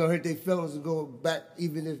gonna hurt their feelings and go back,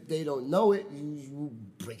 even if they don't know it. You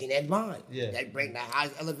breaking that bond. Yeah. That breaking that high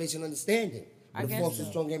elevation understanding. I The guess force so. is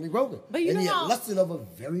strong can't be broken. But you and know yet how- lusting over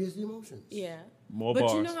various emotions. Yeah. More but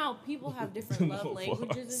bars. you know how people have different love More languages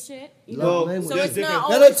bars. and shit? You Love know? language. So There's it's different- not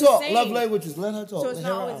Let her always the talk. same. Love languages. Let her talk. So it's Let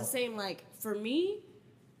not her always out. the same. Like, for me,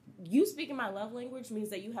 you speaking my love language means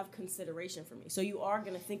that you have consideration for me. So you are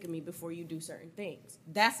going to think of me before you do certain things.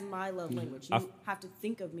 That's my love language. You have to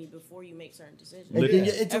think of me before you make certain decisions. And then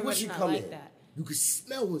your Everybody's intuition not come like in. that. You can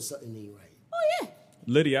smell when something ain't right. Oh, yeah.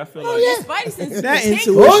 Lydia, I feel Oh, like yeah. Spidey sense. That is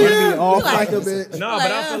intuition Oh, yeah. be off You like- like a bitch. no,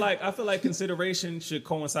 Like, but I feel like consideration should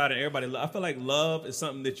coincide in everybody. I feel like love is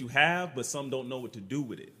something that you have, but some don't know what to do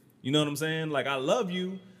with it. You know what I'm saying? Like, I love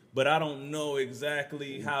you, but I don't know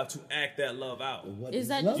exactly how to act that love out. What Is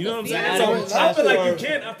that love? You know what I'm Yeah. saying? So Yeah. I feel like you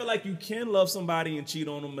can. I feel like you can love somebody and cheat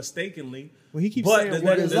on them mistakenly. Well, he keeps but saying does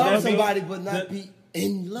what that- is does Love that mean- somebody but not that- be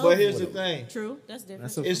in love But here's the with them. thing. True. That's different.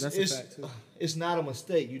 That's a It's fact too. it's not a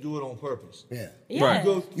mistake. You do it on purpose. Yeah. yeah. Right.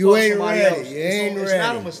 Go You fuck ain't somebody ready. else. You ain't It's not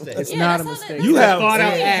a ready. mistake. It's Yeah, not a that's mistake. not- You have thought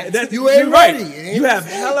out yeah, act. that's- You ain't you're right. ready. You ain't You have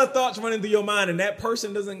ready. hella thoughts running through your mind, and that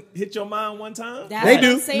person doesn't hit your mind one time. That's They what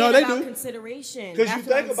do. I'm saying No, they about do. consideration. 'Cause you That's what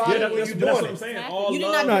think I'm about saying. it when that's you're what doing I'm it. saying. Exactly. All You did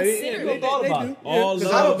love, not No, consider they it. thought about do. it. all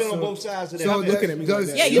Because I've love. been on both sides of that. So looking at me like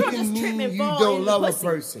that. Yeah, you don't cheating just trip mean and you fall don't in the love a pussy.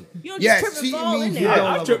 person. You don't just Yes, trip and cheating fall in means there. you Yeah, don't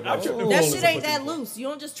I've love tripped- a I've person. tripped and That fallen shit in ain't the that pussy. loose. You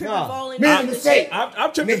don't just trip Nah. and fall in Made a the mistake. shit. I've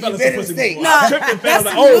tripped and Make fell a in some better pussy mistake. before. Nah, I've tripped and fell that's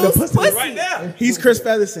like, oh, the loose pussy pussy. right there. He's Chris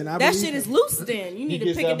Featherson. I That believe shit it. is loose then. You need to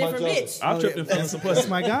gets pick a that much different of it. bitch. I've tripped and fell in some That's pussy.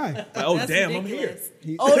 my guy. Like, oh That's damn, I'm here. ridiculous.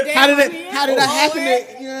 Oh, damn, How did I'm it? here? How did that Oh, happen? word?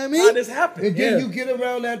 You know what I How mean? this happen? And then Yeah. you get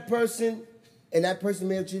around that person, and that person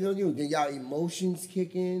may have cheated on you. Then y'all emotions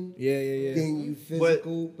kick in. Yeah. Then you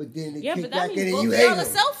physical, but then it Yeah, kick but that back means in, both and you of hate y'all are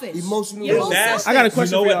them. selfish. Emotional. You're If both that's- selfish. I got a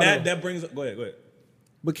question You know for what? y'all, though. That brings. Go ahead.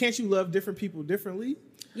 But can't you love different people differently?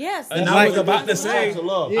 Yes. And that's I was what about it to is. say. Types of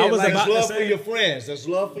love. Yeah, I was like, about There's to love for say. your friends. There's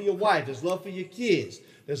love for your wife. There's love for your kids.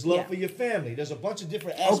 There's love Yeah. for your family. There's a bunch of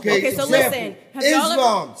different aspects. Okay, so example, listen, have y'all ever-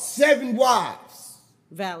 Islam, 7 wives.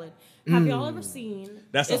 Valid. Have y'all ever seen?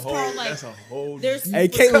 That's a it's whole. called, like, That's a whole. There's Hey,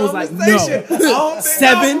 Caitlin was like, conversation. no. I don't think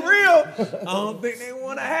 7? that was real. I don't think they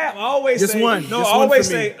want to have. I always Just say one. No, Just I one always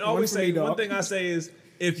for me. say. I One always for say. me, dog. One thing I say is,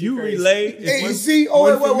 if you relay, if Hey, you one- see? Oh,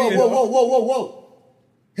 one wait, for me, whoa.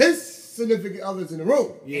 His significant other's in the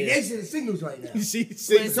room. And they see the signals right now. She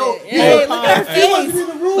So, Hey, look at her if he wasn't face. in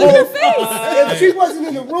the room, Look at her face. if she wasn't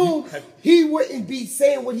in the room, he wouldn't be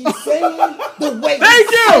saying what he's saying the way Thank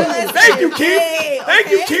he's you, saying it. thank you, Keith. Hey, Thank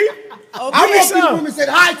you, okay. Keith. I walked in the some. room and said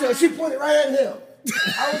hi to her. She pointed right at him.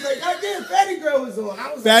 I was like, goddamn, Fatty Girl was on.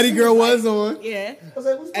 I was Fatty like, Girl was on. Yeah. I was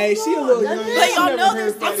like, what's Hey, going she a on? little Goddamn. young. But y'all She know never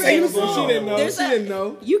there's heard Fatty different- Girl, so she didn't know. There's She a- didn't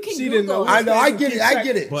know. you can She didn't know. Google. I know, I get it, I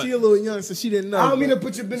get it. But- She a little young, so she didn't know. I don't mean to but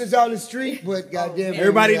put your business out in the street, but goddamn.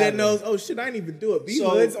 everybody yeah. that knows, oh shit, I didn't even do it. B So-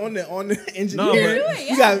 Hood's on the engineering. No, but-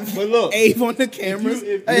 You got But look, Abe on the cameras.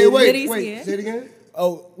 Hey, wait, Liddy's wait, here. say it again.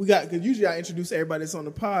 Oh, we got, because usually I introduce everybody that's on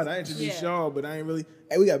the pod. I introduce Yeah. y'all, but I ain't really.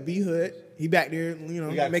 Hey, we got B Hood. He back there, you know,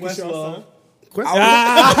 we got making sure. Questlove. We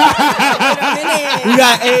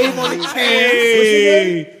got Abe on the cam.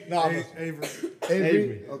 Hey. No, Avery.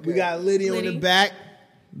 Avery. Okay. We got Liddy on the Liddy. back.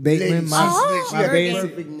 Lady, Bateman, my she my got a baby.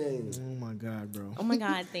 perfect name. Oh my god, bro. Oh my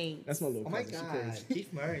God, thanks. That's my little. Oh my cousin. She God, crazy.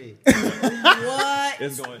 Keith Murray. What?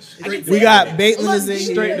 It's going I straight. can We say got that. Bateman Look, is in you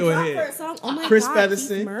here. Straight need to a drop hit. her a song. Oh my Chris God,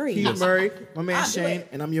 Featherston, Keith Murray. my man I'll do Shane, it.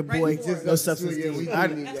 and I'm your Right boy. before. No substance. Yeah, we I-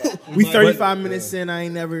 do need that. we 35 minutes in. I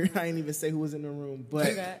ain't even say who was in the room, but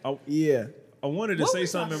Okay. yeah. I wanted to What say we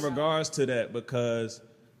something in talking about? regards to that because,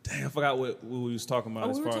 dang, I forgot what we was talking about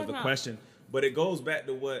Oh, as we were far as talking the about- question. But it goes back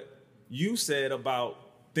to what you said about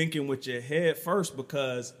thinking with your head first,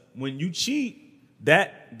 because when you cheat,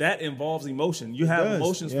 that involves emotion. You have does,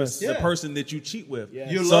 emotions yes. for the Yeah. person that you cheat with.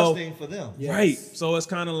 Yeah. You're So- lusting for them. Yes. Right. So it's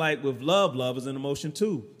kind of like with love is an emotion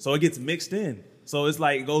too. So it gets mixed in. So it's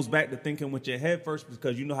like it goes back to thinking with your head first,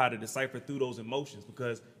 because you know how to decipher through those emotions.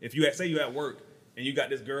 Because if you say you're at work and you got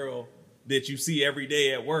this girl that you see every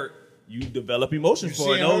day at work, you develop emotions You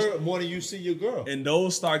for see her. And her more than you see your girl.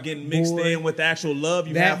 those start getting mixed Boy, in with the actual love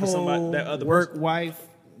you That have for somebody, whole that other work person. wife,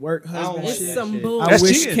 work husband It's shit. some I bull. That's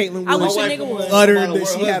wish cheating. Caitlyn I would wish a wife nigga would- would. uttered Somebody that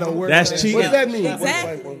she work had a husband. work. That's husband. cheating. What does that mean?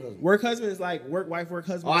 Exactly. Work husband is like work wife, work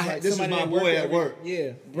husband. Oh, is like this is somebody my that work boy at every- work.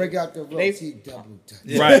 Yeah. Break out the They- roti double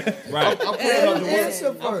time. Right, right. I'm coming up to work. Answer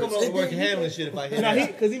I'm coming first. up to work and handling shit if I hear No, that.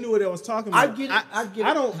 because he knew what I was talking I about. get it, I get it.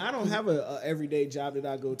 I don't have a everyday job that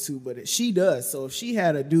I go to, but she does. So if she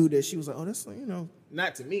had a dude that she was like, oh, that's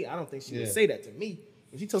not to me. I don't think she would Yeah. say that to me.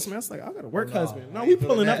 If she told somebody else, like, I got a work no, husband. I No, ain't we feeling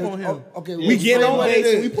pulling up that. on him. Okay, We get on dates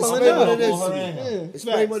and we pulling Explain up. what it is On to her me. and him.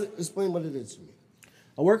 Explain what it is to me.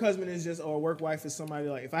 A work husband is just, or a work wife is somebody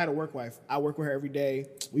like, if I had a work wife, I work with her every day.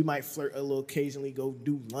 We might flirt a little occasionally, go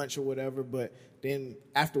do lunch or whatever, but then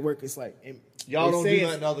after work, it's like, and Y'all they don't say do it's-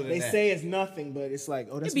 nothing other than They that. say it's nothing, but it's like,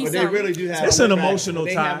 oh, that's It be my But they something. really do have. It's a an work emotional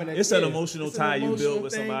They tie. having a- It's an yeah. emotional It's an tie you emotional build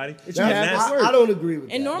with thing somebody. that you And have that's- to work. I don't agree with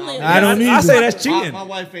And that. normally, I don't I either. say that's My, cheating. my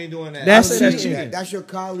wife ain't doing that. That's I it. don't That's do cheating. that. That's your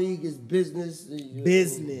colleague, it's business.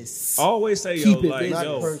 Business. Always say, Keep yo, it like, business.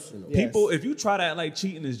 yo, Not personal. people, if you try to act like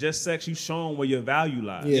cheating is just sex, you showing where your value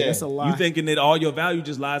lies. Yeah, Yeah. that's a lie. You thinking that all your value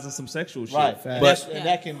just lies in some sexual shit. Right. Fact. And, that's, and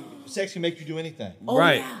that can sex can make you do anything. Oh,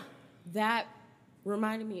 Right. yeah. That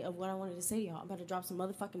reminded me of what I wanted to say to y'all. I'm about to drop some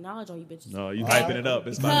motherfucking knowledge on you bitches. No, you hyping it up.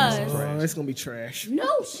 It's about to be Because- some trash. Oh, it's gonna be trash. No,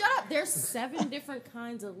 shut up. There's 7 different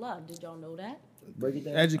kinds of love. Did y'all know that? Break it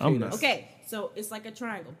down. Educate I'm us. not. Okay, so it's like a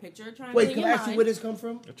triangle. Picture a triangle Wait, in can your I ask you mind. where this come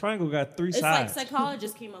from? The triangle got 3 It's like sides.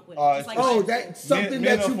 psychologists came up with it. Oh, Just like Oh, life. that's something Men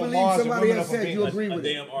that are you from believe Mars and somebody women else are from said. You Venus. agree A with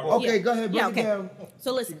damn it. article. Okay, go ahead. Break Yeah, it okay. down.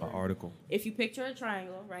 So listen, Article. if you picture a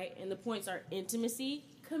triangle, right, and the points are intimacy,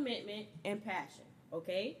 commitment, and passion,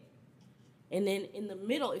 okay? And then in the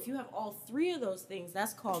middle, if you have all 3 of those things,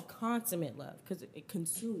 that's called consummate love because it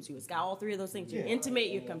consumes you. It's got all 3 of those things. You're intimate,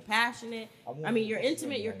 you're compassionate. You're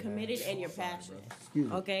intimate, you're committed, and you're passionate.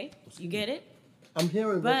 Okay? You get it? I'm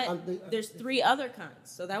hearing, But there's 3 other kinds.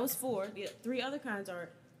 So that was 4. The 3 other kinds are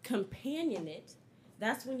companionate.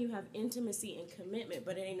 That's when you have intimacy and commitment,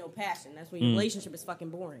 but it ain't no passion. That's when your relationship is fucking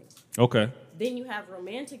boring. Okay. Then you have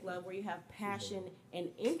romantic love where you have passion and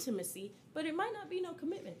intimacy, but it might not be no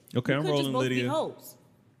commitment. Okay, you I'm could rolling, just both Lydia. be hoes,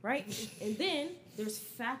 right? And then there's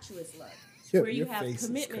fatuous love Yo, where you your have face is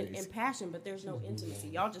commitment crazy. and passion, but there's no intimacy.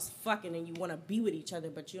 Y'all just fucking and you want to be with each other,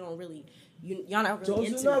 but you don't really, y'all not really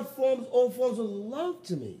those intimate. are not all forms of love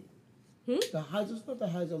to me. The highs, it's not the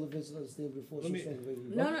highs elevations understand before.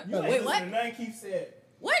 No, wait, what? Nike said.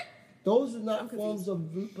 What? Those are not I'm forms of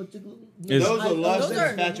particular. Is- Those are lust Those and are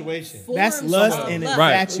infatuation. That's forms lust of and love.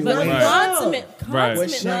 Right. infatuation. But Right. consummate Right. What love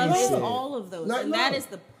Shane is said. all of those, Not and that love. is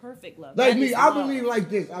the perfect love. Like That me, is I love. believe like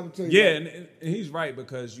this. I would tell you. Yeah, that. and he's right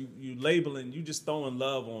because you labeling, you just throwing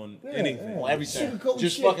love on anything. On everything. Sugarcoating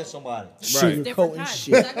Just shit. fucking somebody. different Sugarcoating kinds.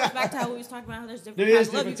 shit. That goes back to how we was talking about how there's different There kinds is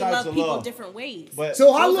of love. You different can types love of people love. different ways. But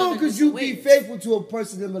So how Those are long the could you different be ways. faithful to a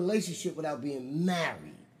person in a relationship without being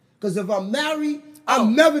married? Because if I'm married, Oh.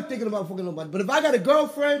 I'm never thinking about fucking nobody. But if I got a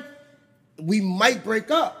girlfriend, we might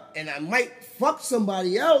break up, and I might fuck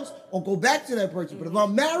somebody else or go back to that person. But if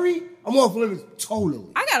I'm married, I'm off limits totally.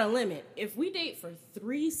 I got a limit. If we date for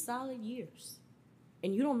 3 solid years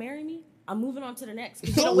and you don't marry me, I'm moving on to the next.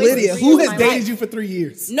 'Cause you don't waste Lydia, 3 who years has of my dated life. you for 3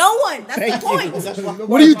 years? No one. That's Thank the point. you.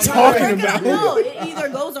 What are you talking about? No, it either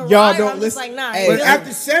goes awry Y'all or don't I'm just listen. like, nah. Hey, it But doesn't.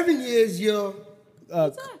 after 7 years, you're.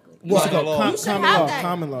 Exactly. What's it Common called? law. Com- You should common have law. that.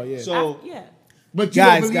 Common law. Yeah. So Yeah. But you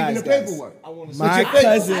Guys, don't believe in the guys. paperwork. I want to My your face-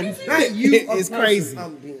 cousin Not you, a is person. crazy.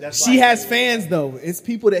 That's She like- has fans though. It's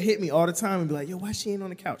people that hit me all the time and be like, "Yo, why she ain't on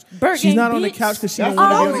the couch? Burger She's not King on the bitch. couch because she That's don't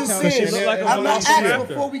what want I to be was on just the couch." saying. She look like a I'm not velocity asking raptor.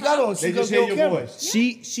 before we got on. They She just gonna hear be your on camera.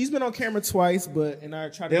 voice. She's been on camera twice, but and I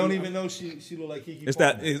tried to. They don't even know she look like Kiki. It's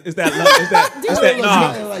Palmer. that. It's that. It's that. It's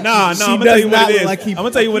that. Nah. She I'm gonna does tell you what not it look is. like I'm Kiki.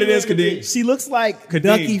 gonna tell you what it is, Kadeem. She looks like Kadeem.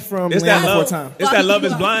 Ducky from It's Land that Before love. Time. It's that Love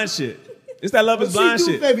Is Blind shit. It's that Love Is She Blind do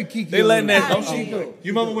shit. favor Kiki They letting on that. that.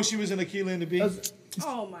 You remember when she was in Aquila and the Bee?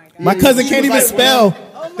 Oh my god. My cousin can't even spell.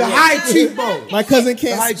 The high cheekbone. My cousin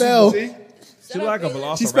can't spell. See? She look like a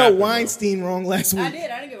velociraptor. She spelled bro. Weinstein wrong last I week. did.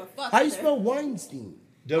 I didn't give a fuck. How you spell Weinstein?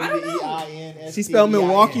 Weinstein. She spelled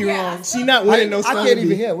Milwaukee wrong. She not winning no I spelling can't even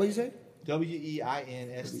bee. hear. What you say?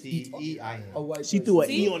 Weinstein. She threw an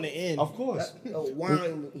See? E on the end. Of course.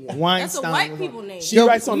 Wine. Weinstein. That's a white people name. She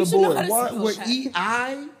writes on the You should know board. how to Wine with that.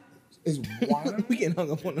 EI is wine. We getting hung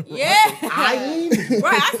up on the road. Yeah. Iron.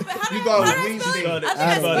 Right. I spell, how You do thought I it was spell Weinstein. it? I think She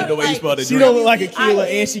I spelled it the way you like- spelled it. She don't look like I Aquila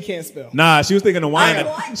am. and she can't spell. Nah, she was thinking of wine.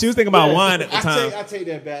 She was thinking about wine at the I time. take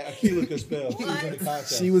that back. Aquila could spell. She was in the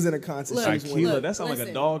contest. She was in a contest. Look, She was winning. Aquila, that sounds like a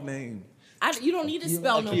Listen. dog name. You don't need to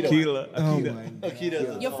spell no more. Aquila. Oh Aquila. my.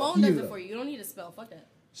 Akita. Your phone does it for you. You don't need to spell. Fuck that.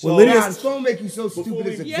 So, Well, Lydia's- Nah, it's gonna make you so before stupid.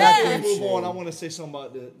 we It's a Yeah. goddamn move shit. on, I want to say something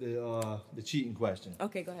about the cheating question.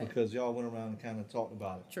 Okay, go ahead. Because y'all went around and kind of talked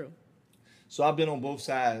about it. True. So I've been on both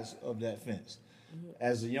sides of that fence.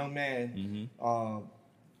 As a young man,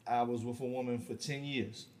 I was with a woman for 10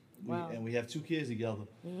 years. Wow. And we have 2 kids together.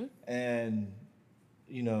 And,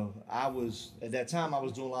 you know, at that time, I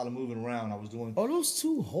was doing a lot of moving around. I was doing Are those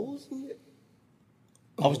 2 holes in it?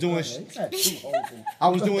 I was doing It's got 2 holes in it. I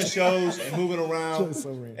was doing shows and moving around, That's so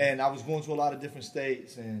random. and I was going to a lot of different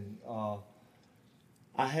states, and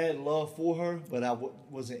I had love for her, but I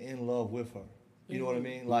wasn't in love with her. You know what I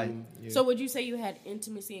mean? Like, So would you say you had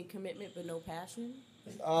intimacy and commitment but no passion?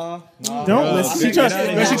 no, Don't listen. She trying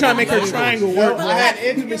to make her triangle work. I had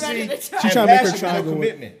intimacy. She trying to make her triangle work.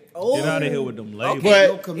 commitment. Get out of here with them labels. But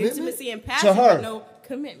No commitment? Intimacy and passion her. but no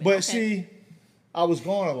commitment. But Okay. see, I was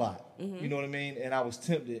gone a lot. You know what I mean? And I was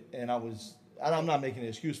tempted, and I'm not making an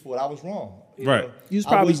excuse for it. I was wrong. Right. know? You was I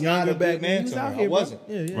probably was not younger a back good then. man You was to her. out I here, bro. wasn't.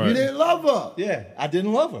 Yeah, yeah. Right. You didn't love her. Yeah, I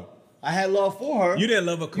didn't love her. I had love for her. You didn't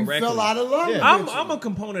love her You correctly. fell out of love. Yeah. with I'm a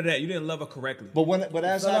component of that. You didn't love her correctly. But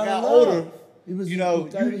as fell I out got of love. older, It was- you know,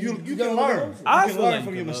 you- you you can got learn. love. I You can feel learn like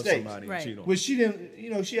from you your can love mistakes. somebody and Right. cheat on Which she didn't, you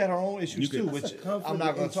know, she had her own issues You too, can- which That's a conflict I'm not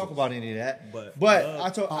of going to talk interest. about any of that. But But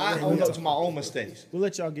love- I owned up to my own mistakes. We'll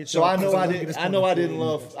let y'all get. So y'all I know because I don't didn't. get us I know I going. didn't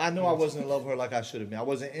love. I know I wasn't in love with her like I should have been. I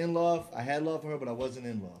wasn't in love. I had love for her, but I wasn't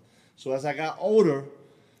in love. So as I got older,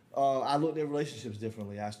 I looked at relationships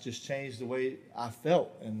differently. I just changed the way I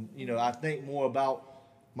felt, and you know, I think more about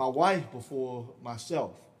my wife before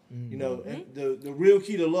myself. You know, and the real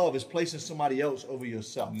key to love is placing somebody else over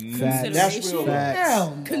yourself. Consideration. That's real love.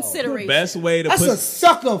 Hell no. Consideration. best way to That's a put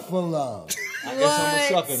sucker for love. I guess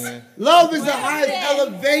I'm a What? sucker, man. Love is the highest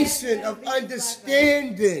elevation of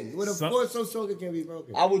understanding. With a Some- force so strong it can be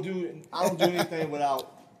broken. I don't do anything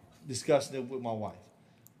without discussing it with my wife.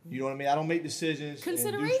 You know what I mean? I don't make decisions and do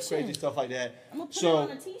Consideration. crazy stuff like that. I'm gonna put So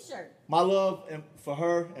it on a t-shirt. my love for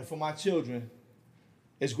her and for my children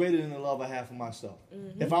is greater than the love I have for myself.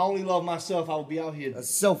 Mm-hmm. If I only love myself, I would be out here That's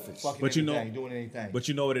selfish. fucking But you know- anything, doing anything. But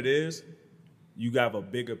you know what it is? You got a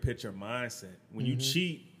bigger picture mindset. When you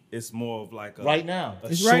cheat, it's more of like a Right now. a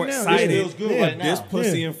It's right now. short-sighted. It feels good right now. This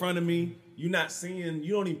pussy Yeah. in front of me. You're not seeing.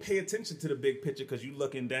 You don't even pay attention to the big picture because you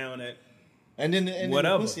looking down at And then the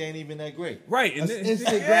Whatever. pussy ain't even that great. right. And That's then,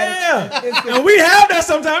 instant yeah, gratification. and we have that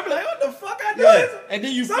sometimes. Be like, what the fuck I do Yeah. this? And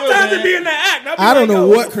then you feel Sometimes bad. it be in the act. I be I don't like,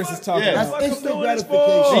 know yo, what the Chris fuck? is talking Yeah. about. That's What I'm instant doing this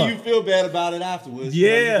gratification. for? Then you feel bad about it afterwards. Yeah,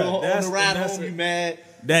 You know, you go on that's- the ride that's home, it. you mad.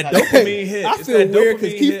 That dopamine hit. I It's feel that weird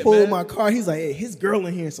because dopamine Keith hit, pulled man. my car. He's like, "Hey, his girl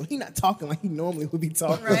in here, so he not talking like he normally would be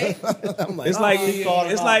talking." Right. I'm like, It's like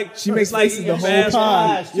thought it's about- like she makes it's like faces the eating whole fast pod.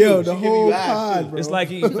 eyes, too. Yo, She the give you whole eyes, pod, too. bro. It's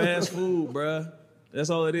like eating fast food, bruh. That's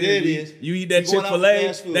all it is. Yeah, it is. You eat that You going out for Chick-fil-A,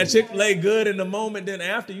 fast food. that Chick-fil-A good in the moment, then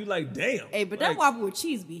after you like, damn. Hey, but that Like, Whopper with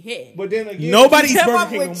cheese be hitting. But then again, Nobody's That Burger Whopper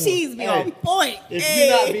King with no more. cheese be Hey, on point. if Hey.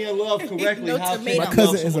 you're not being loved correctly, No how can tomato. you My love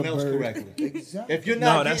cousin is a someone else bird. correctly? Exactly. If you're No,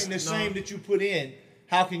 not that's- getting the no. same that you put in,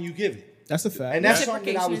 how can you give it? That's a fact. And that's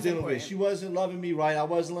something that I Reciprocation was is dealing with. important. She wasn't loving me right. I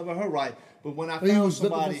wasn't loving her right. But when I But he found was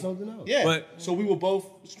looking for somebody, something else. yeah, But- so we were both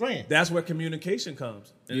strands. That's where communication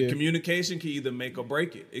comes. And Yeah. communication can either make or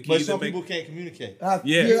break it. It can But either some make people can't communicate. Yeah.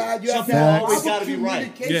 You Some have to people have always proper gotta be right.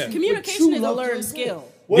 communication Yeah. with Communication true is a love to learned exist. skill.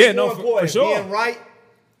 What's Yeah, no, more for important, sure. being right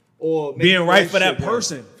or making being a right for that relationship work?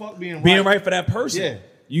 person. Fuck being right. Being right for that person.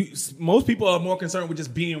 Yeah. Most people are more concerned with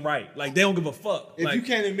just being right. Like they don't give a fuck. If Like, you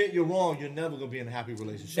can't admit you're wrong, you're never gonna be in a happy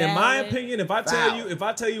relationship. in my Valid. opinion, if I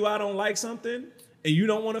tell you I don't like something and you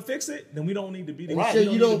don't want to fix it, then we don't need to be together. Right. We You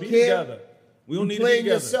need don't to be care? together. We don't need to be Playing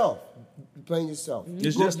together. yourself. You're playing yourself.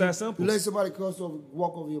 It's just that simple. You let somebody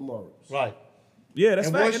walk over your morals. Right. Yeah, that's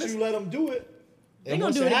And fact. once you let them do it, and gonna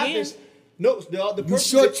once do it it again. happens, no, the You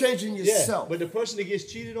person shortchanging yeah, yourself. but the person that gets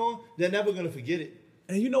cheated on, they're never gonna forget it.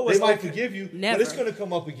 And you know They what's might okay. forgive you, Never. but it's gonna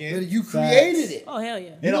come up But again you created it. Oh hell yeah.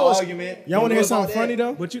 in an know what's- argument. Y'all want to hear What about something funny that?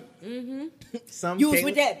 though? But you Some You was Caitlyn-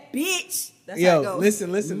 with that bitch. That's how it Yo, goes.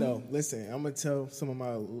 listen though. Listen, I'm gonna tell some of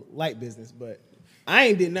my light business, but I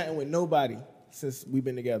ain't did nothing with nobody since we've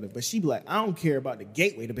been together. But she be like, I don't care about the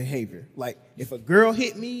gateway to behavior. Like, if a girl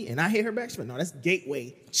hit me and I hit her back, she be like, no, that's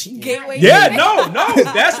gateway cheating. Gateway. Yeah, no,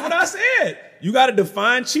 that's what I said. You got to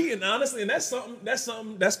define cheating, honestly, and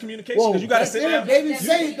that's communication. Whoa, Because you got to that's sit it. down. They didn't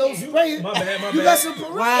say it. Don't spray it. My bad. You got some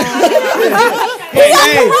corona. Corona.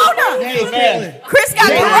 Hey, Caitlyn, Chris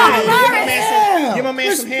got coronavirus. give my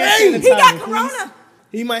man some hand Spain. sanitizer. He got please. corona.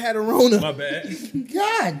 He might have a Rona. My bad.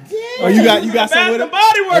 God damn. Oh, you got some Bath with and him?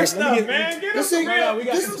 Body Works Let me stuff, get- man. Get him This some ain't- real. we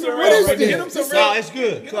got this some is- real what is right this? here. Get him some No, real. it's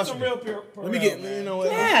good. Get him Trust some me. real pure. Let me get, you know what?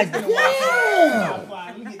 God damn.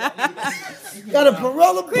 Got a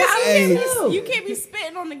Perella Chris, Hey. you can't be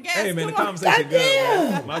spitting on the gas. Hey man, the Come on. conversation good.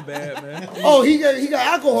 Goddamn. Man. My bad, man. Oh, he got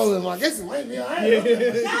alcohol in him. I guess it might be all right.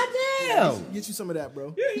 God damn. Get you some of that,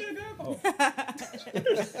 bro. Yeah, go.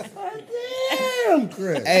 God damn,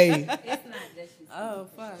 Chris. Hey, It's not just you. Oh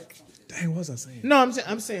fuck. Dang, what was I saying? no,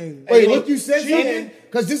 I'm saying. Wait, Hey, what you said cheating- something?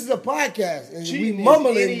 Because this is a podcast. And we cheating is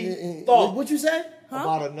mumbling. any thought. What you say?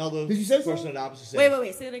 About another Did you say person something? of the opposite sex.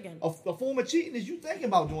 Wait. Say it again. A form of cheating is you thinking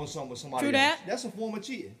about doing something with somebody True else. that. That's a form of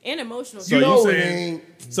cheating. And emotional. So You you know it saying?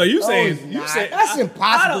 ain't. So you No, saying? it's You not. say That's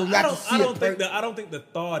impossible not to I see don't it think per- I don't think the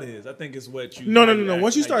thought is. I think it's what you. No. how act-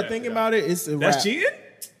 Once you how start act thinking it out. about it, it's a That's wrap. cheating.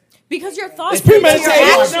 Because your thoughts It's premeditated. your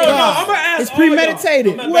actions. No, I'm gonna ask. It's all y'all.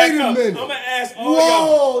 premeditated. I'ma Wait back a up. minute. I'm gonna ask all Whoa,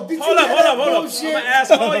 y'all. did you Hold hear that up. I'm bullshit? gonna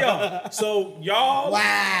ask all y'all. So y'all Wow.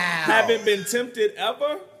 haven't been tempted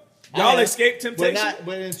ever? Y'all escaped temptation?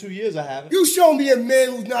 But in 2 years I haven't. You show me a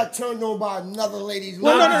man who's not turned on by another lady's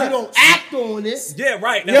Well, love. no. You don't act on it. Yeah,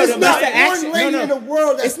 right. Yeah, That's There's what I'm not saying. action. one lady No. in the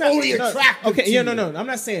world that's only no. attractive Okay, to yeah, you. no. I'm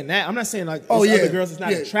not saying that. I'm not saying like Oh, it's yeah. other girls is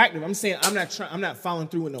not Yeah. attractive. I'm saying I'm not following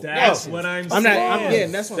through with no. That's action. what I'm I'm saying. not. Yeah,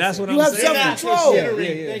 that's what That's I'm what saying. I'm have saying. You're not Self-control.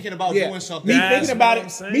 considering Yeah. thinking about Yeah. doing something. Me That's thinking about what I'm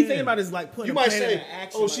it. saying. Me thinking about it is like putting You a might plan say, into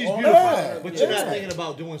action. "Oh, like, she's all beautiful," Yeah. but you're not Yeah. thinking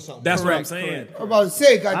about doing something. That's what I'm Correct, saying. I'm about to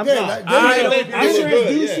say, goddamn. I'm not. I'm sure good, if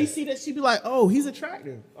dude yeah. she see that she be like, oh, he's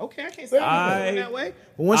attractive. Okay, I can't say anything that way.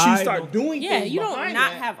 But once you I start don't- doing Yeah, things you don't behind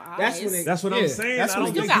not that, have That's eyes. when it, That's what yeah, I'm saying. That's I when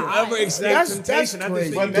don't it think gets you got ever eyes. escape That's temptation. I crazy.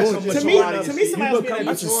 just But think that's you what become you're to me, trying to me, somebody else being become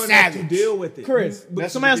That's a mature enough to savage. deal with it. Chris,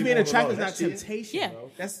 That's somebody else the being people attractive is alone. not That's it. temptation, Yeah.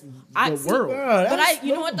 bro. That's I the see- world. But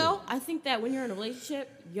you know what though? I think that when you're in a relationship,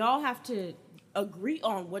 y'all have to agree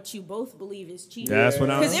on what you both believe is cheating. That's what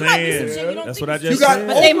I'm 'Cause it might be some saying. shit you don't That's think what I is just You got said.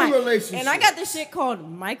 But they open might. relationship. And I got this shit called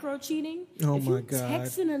micro cheating. Oh if my you God.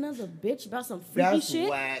 texting another bitch about some freaky That's shit,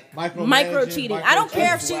 whack. micro cheating. I don't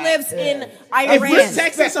care if she lives in If Iran. we're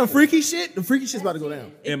texting some freaky shit, the freaky shit's about to go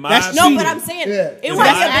down. In my That's No, cheating. but I'm saying Yeah. it In might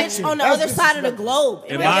my be a bitch action. on the That's other side of the globe.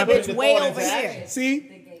 It In might be my a bitch way over opinion. here. See,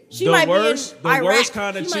 She the might worst, be in Iraq. the worst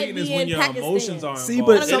kind of She might cheating be is when in your Pakistan. emotions are involved. See,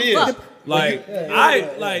 but It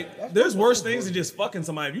is. Like there's worse things than just fucking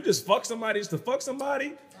somebody. If you just fuck somebody just to fuck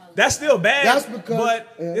somebody, that's still bad. That's because- but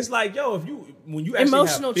yeah. it's like, yo, when you actually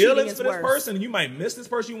Emotional have feelings cheating for is this worse. person, and you might miss this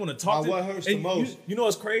person, you want to talk Now, to. what hurts and the most? You know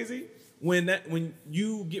what's crazy? When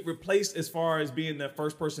you get replaced as far as being that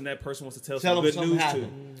first person that person wants to tell Tell some them good something news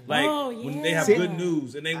happened. to, like Oh, when they have yeah. good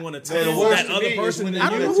news and they want to No, tell the worst that to other me person is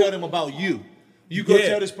that when you you tell them about you. You go Yeah.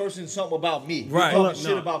 tell this person something about me. You right. talking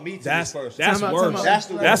shit No, about me to that's this person. that's Time out, worse. time out.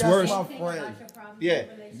 That's worse. my Think friend. about your problem Yeah. in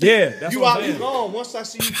the relationship. Yeah, that's You what I'm out, you saying. gone. Once I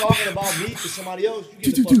see you talking about me to somebody else,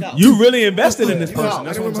 you get the fuck out. You really invested in this You person. out.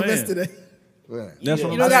 That's I what didn't I'm wear my vest saying. today. Right. That's what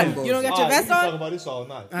You I'm don't saying. got you don't got All your right, we vest can talk on. about this all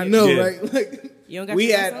night. I know, Yeah. right? Like, You don't got we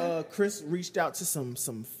your had vest on? Chris reached out to some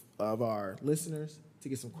of our listeners to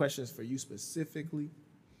get some questions for you specifically.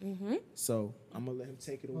 So I'm gonna let him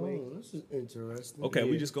take it away. Oh, this is interesting. Okay,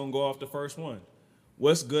 we just gonna go off the first one.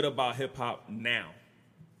 What's good about hip hop now?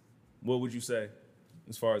 What would you say,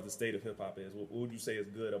 as far as the state of hip hop is? What would you say is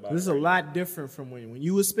good about? This is it a right lot different from when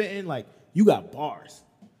you was spitting. Like you got bars.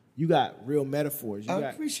 you got real metaphors. You I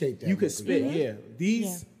got, appreciate that, You could Michael. spit, yeah.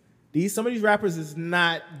 These some of these rappers is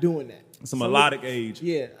not doing that. Some melodic age.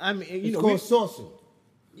 Yeah, I mean, you It's know, called saucing.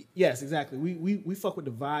 yes, exactly. We fuck with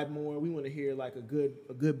the vibe more. We want to hear like a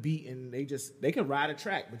good beat, and they can ride a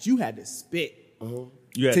track, but you had to spit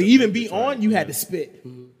You had to to even make be the track, on. You yeah. had to spit.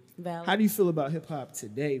 Valid. How do you feel about hip hop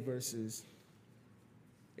today versus?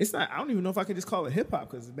 It's not. I don't even know if I could just call it hip hop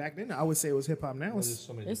because back then I would say it was hip hop. Now There's it's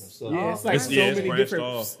so many It's- different stuff. yeah, it's like It's- so yeah, it's many branched different.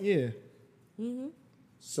 off. Yeah,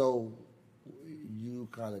 So you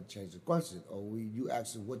kind of changed the question. Or you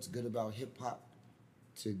asking what's good about hip hop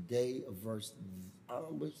today versus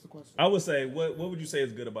what's the question? I would say, what would you say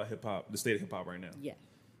is good about hip hop, the state of hip hop right now? Yeah.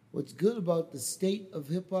 What's good about the state of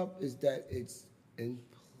hip hop is that it's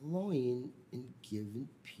employing and giving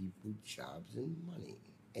people jobs and money,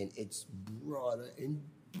 and it's broader and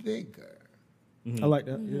bigger. I like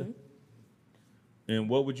that. Yeah. And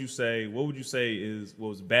what would you say is what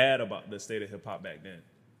was bad about the state of hip hop back then?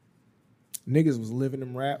 Niggas was living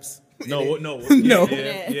them raps. No. No.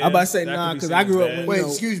 Yeah, I'm about to say that nah, could be 'cause seen I as grew up bad. when- Wait, No.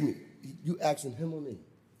 excuse me. You asking him or me?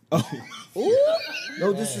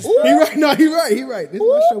 No disrespect. He right. No, he right. He right. This is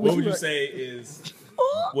my show. What would you you right. say is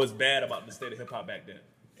was bad about the state of hip hop back then?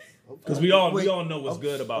 Because we all know what's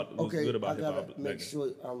good about Okay, good about I hip gotta hop back make then.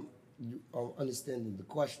 sure I'm understanding the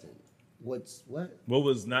question. What What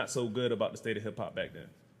was not so good about the state of hip hop back then?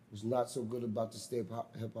 was not so good about the state of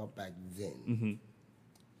hip hop back then?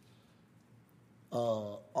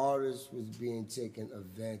 Artists was being taken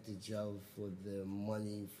advantage of for their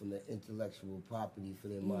money from their intellectual property for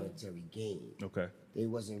their monetary gain. Okay. They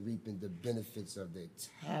wasn't reaping the benefits of their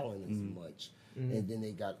talent as much. And then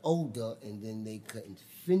they got older, and then they couldn't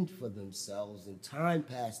fend for themselves, and time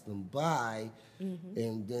passed them by,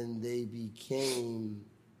 and then they became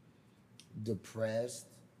depressed,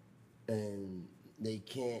 and they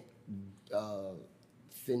can't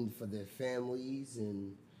fend for their families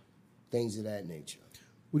and things of that nature.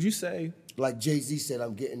 Would you say? Like Jay-Z said,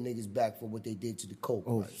 I'm getting niggas back for what they did to the coke.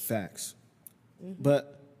 Oh, price. facts.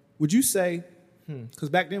 But would you say? Because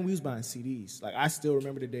back then we was buying CDs. Like I still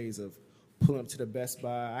remember the days of pulling up to the Best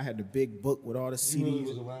Buy. I had the big book with all the You really CDs.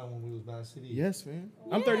 was around when we was buying CDs. Yes, man.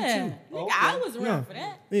 I'm Yeah. 32. Nigga, I was around No. for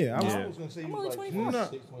that. Yeah, I was. I was gonna say I'm you only was like 24.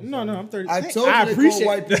 26, No, I'm 30. I told you I they appreciate call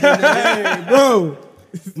white people niggas. Hey, bro.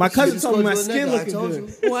 My cousin Just told me go my to a skin nigga, I looking told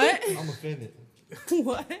good. you. What? I'm offended.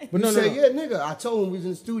 What? But You no, say, no. yeah, nigga. I told him we was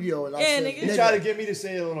in the studio, and I Yeah, said, nigga. You try to get me to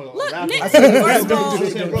say it on a Look, rap. Nick, I said, first of don't all, do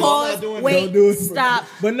it, bro. I'm not pause, doing it. wait, Don't do it, bro. stop.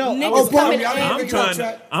 But no, I Niggas was- coming y'all in. ain't I'm trying to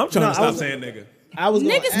I stop was- saying nigga. I was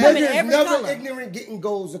gonna Niggas ask- coming Niggas every never color. ignorant getting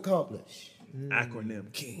goals accomplished.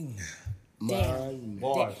 Acronym king. Man.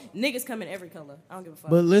 Bars. Niggas come in every color. I don't give a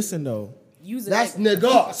fuck. But listen though. Use a That's nigga.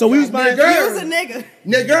 nigga. So we was buying- Use a nigga.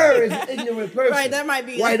 Nigger is an ignorant person. Right, that might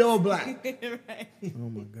be white it. or black. Right. Oh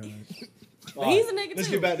my god. But he's a nigga Let's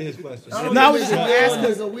too. get back to his question. I don't No, I think was it's just a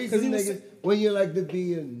asking nigga. We 'cause some he was- niggas when you like to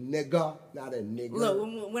be a nigga, not a nigga.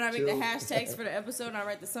 Look, when I make the Chill. hashtags for the episode and I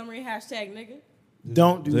write the summary, hashtag nigga.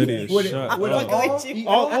 Don't do Lydia, that. With it- shut with up. it all, with you. he-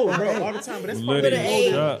 Oh, bro, all the time. But that's part of Lydia, the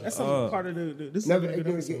shut That's up. part of the. This is never a good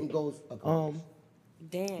ignorant episode. getting goals accomplished.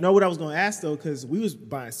 Damn. No, what I was gonna ask though, because we was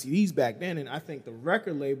buying CDs back then, and I think the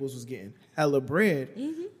record labels was getting hella bread,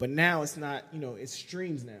 but now it's not. You know, it's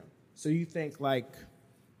streams now. So you think like,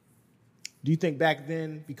 do you think back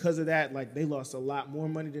then because of that, like they lost a lot more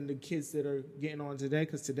money than the kids that are getting on today?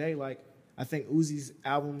 Because today, like I think Uzi's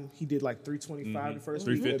album, he did like 325 the first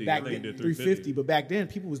week. 350, But back I think he then, did 350. But back then,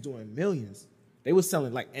 people was doing millions. They was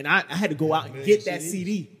selling like, and I had to go out and get that CDs.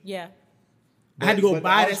 CD. Yeah. I had to go But buy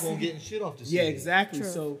that artists won't CD. getting shit off the CD. Yeah, exactly. True.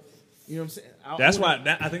 So, you know what I'm saying? That's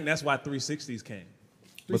why I think that's why 360s came.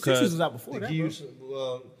 360s was out before To that, give bro. you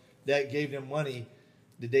some, that gave them money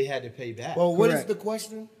that they had to pay back. Well, what is Correct. the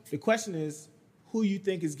question? The question is, who you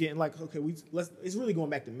think is getting like? Okay, it's really going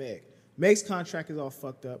back to Meg. Meg's contract is all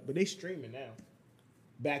fucked up, but they streaming now.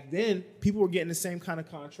 Back then, people were getting the same kind of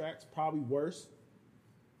contracts, probably worse.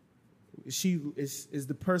 She is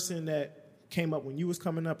the person that came up when you was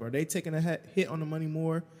coming up. Are they taking a hit on the money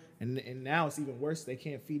more? And now it's even worse. They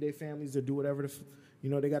can't feed their families or do whatever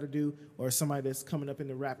they got to do. Or somebody that's coming up in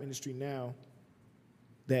the rap industry now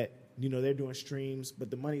that they're doing streams, but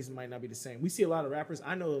the monies might not be the same. We see a lot of rappers.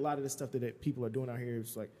 I know a lot of the stuff that people are doing out here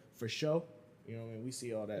is like for show. You know what I mean? We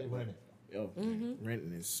see all that. They renting. Oh,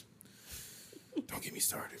 renting is. Don't get me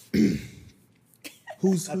started.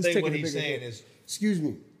 who's I think taking what the he's bigger saying hit? is Excuse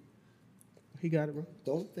me. He got it, bro.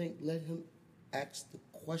 Don't think. Let him ask the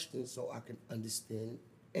question so I can understand,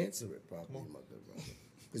 answer it properly, my good brother.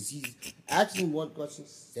 Because he's asking one question,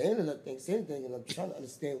 saying another thing, and I'm trying to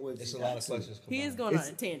understand what it's he's a lot of asking. questions. He is combined. going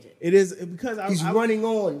on a tangent. It is because He's running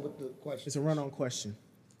on with the question. It's a run-on question.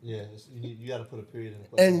 Yeah, you got to put a period in the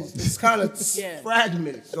question. And it's kind of Yeah.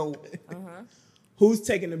 fragmented. So Who's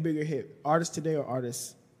taking the bigger hit? Artists today or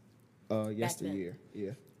artists yesteryear?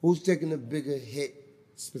 Yeah. who's taking the bigger hit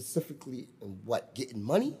specifically in what? Getting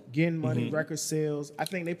money? Getting money, record sales. I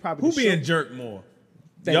think they probably Who being jerked more?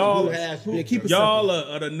 Thank you. Y'all, Who has been Yeah, keep it y'all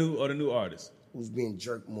simple. are the new artists. Who's being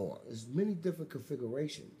jerked more? There's many different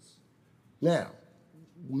configurations. Now,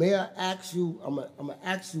 may I ask you, I'm gonna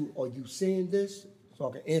ask you, are you saying this so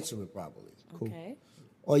I can answer it properly? Okay.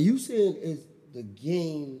 Are you saying is the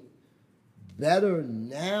game better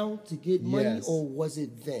now to get money Yes. or was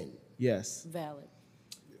it then? Yes. Valid.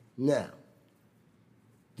 Now,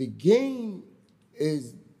 the game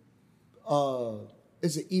is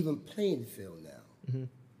it's an even playing field now.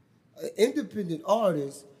 An independent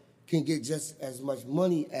artist can get just as much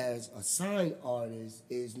money as a signed artist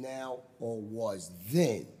is now or was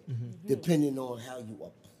then, depending on how you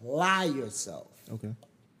apply yourself. Okay.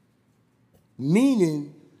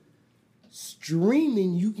 Meaning,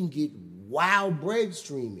 streaming, you can get wild bread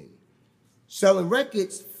streaming. Selling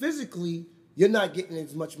records, physically, you're not getting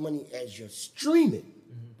as much money as you're streaming.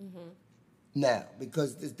 Now,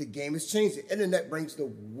 because the game has changed. The internet brings the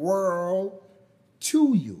world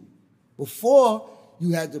to you. Before,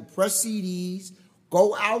 you had to press CDs,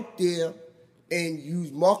 go out there, and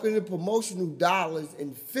use marketing and promotional dollars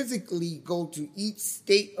and physically go to each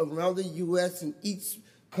state around the U.S. and each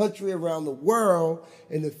country around the world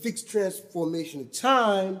in a fixed transformation of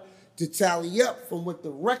time to tally up from what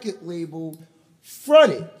the record label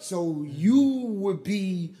fronted. So you would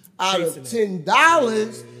be out of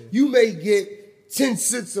 $10, you may get 10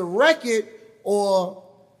 cents a record or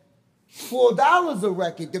 $4 a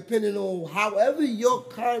record, depending on however your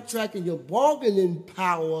contract and your bargaining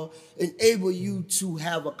power enable you to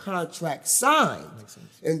have a contract signed.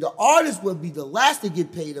 And the artist will be the last to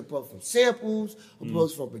get paid, opposed from samples,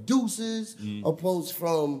 opposed from producers, opposed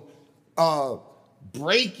from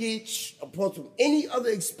breakage, opposed from any other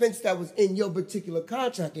expense that was in your particular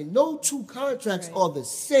contract. And no two contracts are the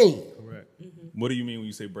same. Correct. What do you mean when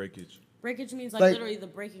you say breakage? Breakage means like Like- literally the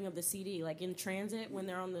breaking of the CD, like in transit when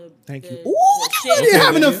they're on the. Thank the, you. the Ooh, shit. look at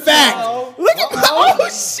having a fact. Look at oh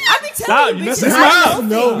shit. I be Stop, telling you you messing bitches. around. I I know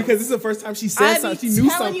know things. because this is the first time she said I something. be She knew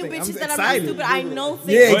telling something. you bitches I'm that I'm excited. not stupid. I know things.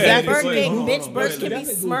 Yeah, Go ahead, exactly. go ahead. Birkin, bitch, Go birds ahead. can be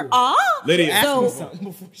That's a smart. Google. Ah, Lydia, Ask me so something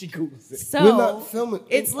before she Googles it. so We're not filming-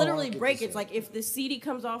 it's Oh, literally I get breakage. this. Like if the CD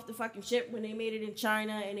comes off the fucking ship when they made it in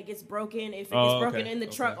China and it gets broken, if it Oh, gets broken okay, in the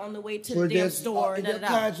okay. truck on the way to So the damn there's store. in Da, your da,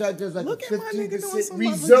 da. contract, there's like Look a at my nigga doing 15% some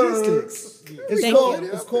about reserve. logistics.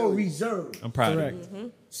 It's called reserve. I'm proud Correct. of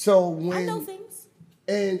you. So I when know things.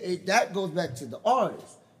 that goes back to the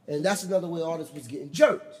artist, and that's another way artists was getting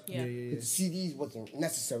jerked. Yeah. If the CDs wasn't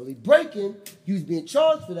necessarily breaking, you was being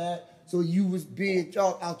charged for that, so you was being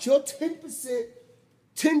charged out your 10%,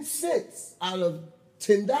 10 cents out of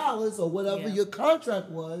 $10 or whatever Yeah. your contract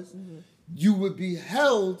was, you would be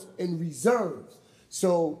held in reserves.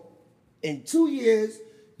 So in 2 years,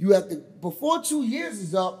 you have to, before 2 years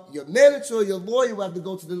is up, your manager or your lawyer will have to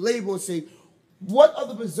go to the label and say, what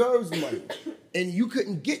other reserves money? And you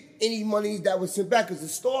couldn't get any money that was sent back because the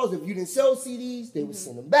stores, if you didn't sell CDs, they would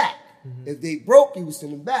send them back. If they broke, you would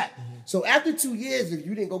send them back. So after 2 years, if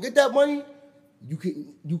you didn't go get that money, you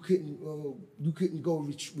couldn't go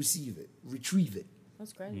retrieve it.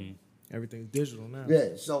 That's crazy. Everything's digital now.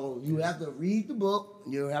 Yeah, so you have to read the book.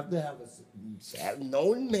 You have to have a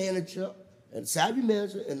knowing manager and savvy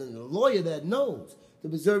manager, and then a lawyer that knows to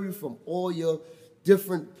preserve you from all your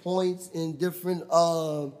different points and different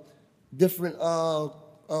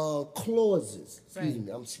clauses. Excuse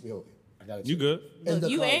me, I'm spilling. I got You good? And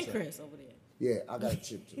Look, you and contract. Chris over there. Yeah, I got a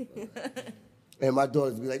chip too. And my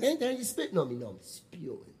daughters be like, "Ain't you spitting on me?" No, I'm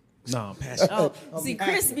spewing. No, I'm passionate. Oh, I'm see,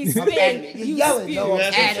 passionate. Chris be I'm spitting. passionate. You You're yelling. spew. No, I'm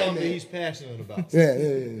That's passionate. something he's passionate about.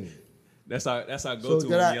 Yeah. That's our So go-to.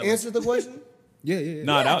 did I answer the question? Yeah, yeah.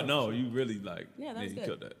 Nah, no, you really Yeah, that was you good.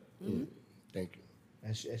 killed that. Thank you.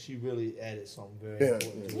 And she really added something very Yeah,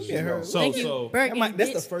 important to yeah. it. Yeah, her. So Thank you, so Birkin, That's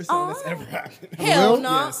the bitch. first time that's Oh, ever happened. Hell Will?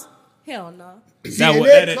 no. Yes. Hell no. See, That and was-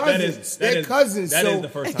 they're that cousins. is- They're cousins. that so is the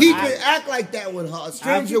first time he I- could act like that with her. A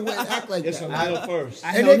stranger wouldn't act like It's a that. male first.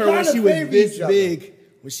 I And held they her when kinda she was favor this each other. big.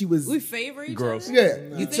 When she was, We favor each Gross. other. Yeah,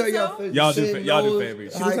 you think tell your so? face. Y'all do same fa- y'all do nose, favor each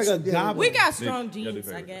other. She looks like a height, yeah. goblin. We got Yeah, strong y'all do genes,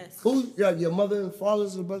 I favor. guess. Who? Your mother and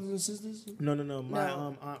fathers and brothers and sisters? no. My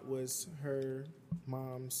No. aunt was her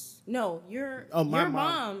mom's. No, your my your mom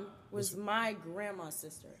mom was my grandma's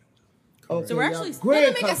sister. Okay, So we're y'all actually grand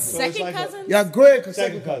that make a cousins. second like a- cousin. Y'all grand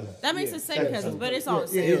Second cousin. That makes a second cousin, but it's all the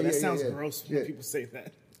Yeah, same. Ew, yeah, that yeah, sounds yeah. gross Yeah. when people say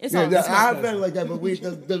that. It's Yeah, all the same. I felt like that, but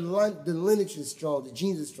the lineage is strong. The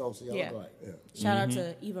genes is strong, so y'all Yeah. right. Yeah. Shout out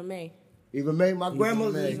to Eva May. Eva Mae, my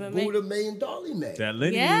grandmother is Eva Mae. Buddha Mae and Dolly Mae. That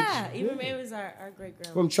lineage. Yeah, even Mae was our great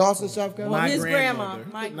grandma. From Charleston, South Well, Carolina. his grandma,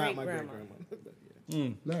 grandmother. my Not great grandma.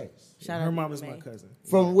 Nice. Shout out Her to mom is Eva my Mae. cousin.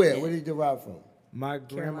 From where? Where did he derive from? My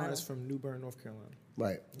grandma Carolina. is from New Bern, North Carolina.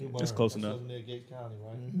 Right. That's close enough. Near Gates County,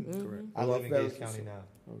 right? Mm-hmm. Correct. I live in Well, Gates Ferguson. County now.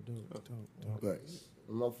 Oh, dope. Right.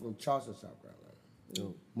 I'm from Charleston, South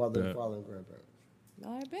Carolina. Mother Yeah. and father and grandparents.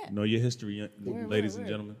 Oh, I bet. Know your history, ladies and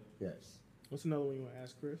where? gentlemen. Yes. What's another one you want to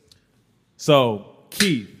ask, Chris? So,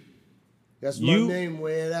 Keith, That's my You- name,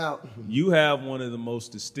 wear it out. you have one of the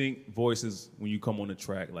most distinct voices when you come on the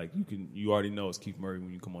track. Like you already know it's Keith Murray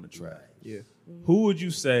when you come on the track. Yeah. Who would you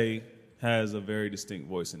say has a very distinct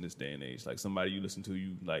voice in this day and age? Like somebody you listen to,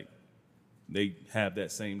 you like, they have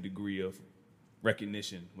that same degree of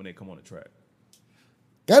recognition when they come on the track.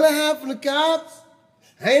 Gonna have from the cops.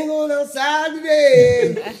 Hang on outside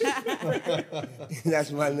today.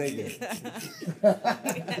 That's my nigga.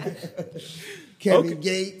 Kevin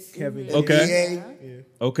Gates. Kevin. Okay. NBA,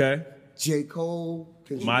 Okay. J. Cole.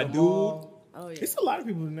 Kendrick My Lamar. Oh yeah. It's a lot of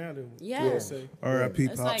people now that Yeah. say. R.I.P.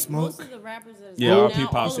 It's Pop like Smoke. most of the rappers that Yeah, are R.I.P. now,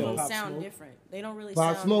 Pop all of Smoke. them sound different. They don't really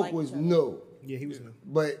Pop sound Smoke like was each other. new. Yeah, he was new.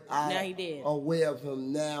 But Now he did. aware of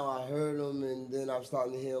him now. I heard him, and then I'm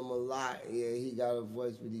starting to hear him a lot. Yeah, he got a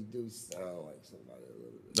voice, but he do sound like somebody a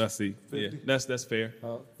little bit. Let's see. Yeah, that's fair.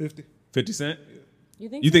 50. 50 Cent? You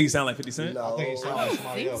think? You so? think he sound like 50 Cent? No, I think he sounds like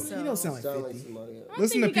somebody else. So. He don't sound like sound 50. like somebody else. I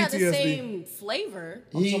Listen think to he got the PTSD. same flavor.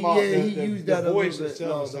 I'm talking about He the used that voice a little bit. itself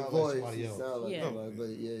No, the sound like voice somebody he else. sound like Yeah. somebody. But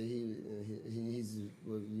yeah, he's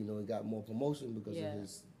you know, he got more promotion because Yeah. of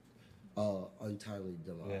his untimely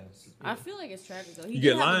demise. I feel like it's tragic though. He You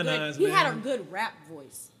did get have a lionized, good, He had a man. good rap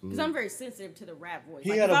voice because I'm very sensitive to the rap voice. He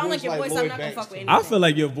Like, had if a I don't voice like your like voice, I'm Lloyd not gonna Banks fuck with to anything. I feel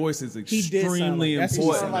like your voice is did extremely sound like- that's what he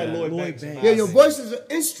important. sound like man. Lloyd Lloyd Banks. Banks. Yeah, your voice is an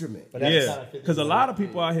instrument. But that's Yeah, kinda 50 because a lot of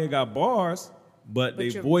people out here got bars, but their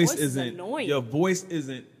your voice voice is isn't. annoying. Your voice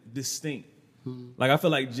isn't distinct. Like I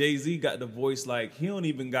feel like Jay-Z got the voice like he don't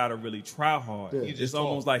even gotta really try hard. Yeah. He It's just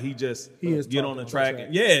almost like he just is get on talking the on the track. track.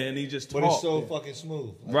 And, yeah, and he just But talk. it's so fucking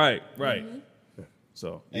smooth. Like, Right, right. Mm-hmm.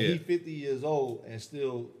 So And yeah, he 50 years old and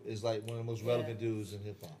still is like one of the most relevant dudes in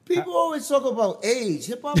hip hop. People always talk about age.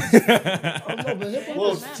 Hip hop is, I don't know, but hip hop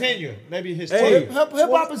Well, is, tenure. Maybe his Hey. tenure. hip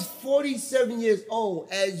hop is 47 years old.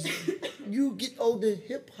 As you get older,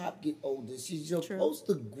 hip hop get older. She's supposed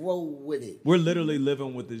to grow with it. we're literally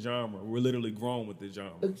living with the genre. We're literally growing with the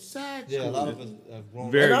genre. Exactly. Yeah, a lot of us have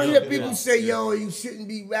grown Very And I young. hear people say, yo, you shouldn't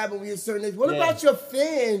be rapping when you're a certain age. What Yeah. about your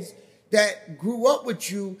fans that grew up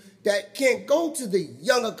with you that can't go to the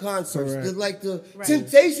younger concerts? Correct. The, like the Right.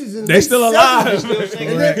 Temptations and They still alive.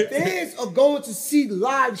 And their fans are going to see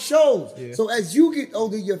live shows. So as you get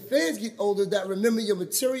older, your fans get older that remember your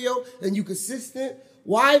material and you consistent.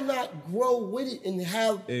 Why not grow with it and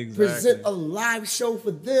have Exactly. present a live show for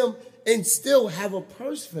them and still have a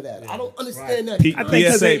purse for that? I don't understand that. P- I think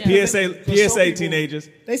 'cause PSA, they- PSA, some PSA people- teenagers.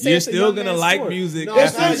 They say You're it's a still young gonna man's like sport. music No, It's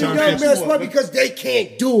it's after not you a not turn young young 50. man's sport, sport but- because they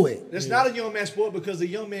can't do it. It's not a young man sport because the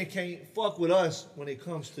young man can't fuck with us when it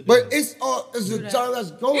comes to But doing it's a genre that's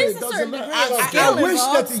going. It's It a doesn't certain matter. degree I of skill wish that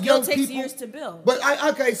involved. the Skill young takes people. years to build. But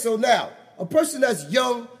okay, so now a person that's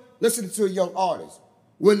young listening to a young artist.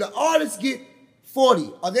 When the artists get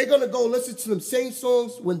 40, are they gonna go listen to them same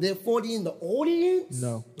songs when they're 40 in the audience?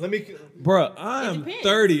 No. Let me. Bruh, I am depends.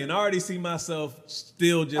 30 and I already see myself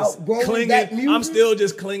still just Outgrowing clinging. that music? I'm still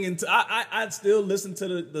just clinging to. I still listen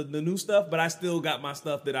to the new stuff, but I still got my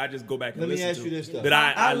stuff that I just go back and Let me listen ask to. you this stuff. That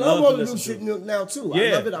I love love all to the new listen shit to. now too. Yeah,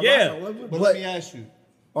 I love it. yeah. I love it. But let me ask you.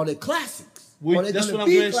 Are they classics? We- Are they that's gonna what I'm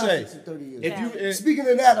be gonna say. classics in 30 years? If you, if, Speaking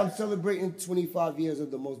of that, I'm celebrating 25 years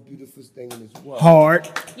of the most beautiful thing in this world. Hard.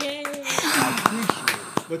 Yeah.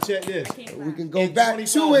 but check this. We can go In back to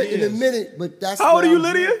 25 it in a years. minute, but that's How old what are you, I'm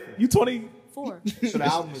Lydia? doing. You 20? 4 So the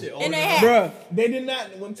album is and a half. Bruh, they did not.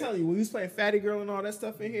 I'm telling you, when we was playing Fatty Girl and all that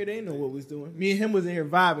stuff in here, they didn't know what we was doing. Me and him was in here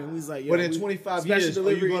vibing. We was like, yo, But in we- 25 special years, are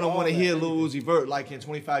delivery, you gonna all want to that. hear Lil Uzi Vert? Like in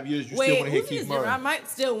 25 years, you still Wait, want to hear Uzi Keith is Murray? different. I might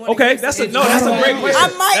still want Okay, that's a great question.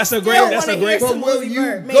 I might That's a still great. That's a wanna great. hear some But will Uzi you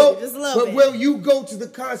Vert, maybe, go? just a little But bit. will you go to the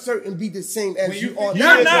concert and be the same as When you you are 50 now?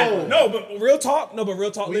 You're years not. old. No, but real talk. No, but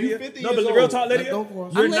real talk, When you Lydia. 50 No, years but real old, talk, Lydia. go for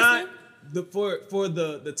it. You're I'm not listening. for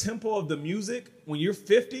the tempo of the music. When you're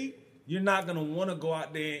 50, you're not gonna want to go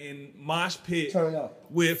out there and mosh pit Turn up.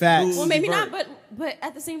 with Facts. Lil Well, Uzi maybe Vert. not, but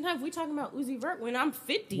at the same time, if we talking about Uzi Vert when I'm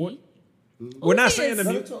 50. We're not Uzi saying the is-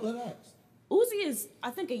 music. Uzi is, I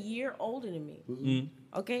think, a year older than me.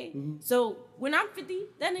 Okay? So when I'm 50,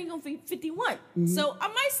 that ain't gonna be 51. So I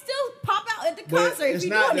might still pop out at the But concert if it's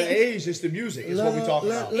you're not doing the it. age, it's the music. Is what we talking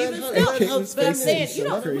about. Even still, Kicking but I'm space saying, is you so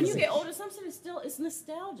know, when crazy. you get older, some shit is it's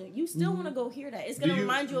nostalgic. You still want to go hear that. It's gonna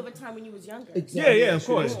remind you of a time when you was younger. Yeah, of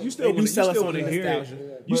course. You still They do want sell us to on hear nostalgia.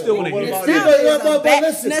 it. You still want to What hear about it.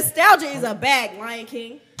 Listen. Nostalgia is a bag, Lion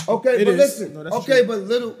King. Okay, It but is. listen. No, that's Okay, true. but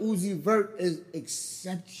Little Uzi Vert is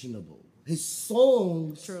exceptional. His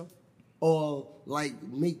songs True. are like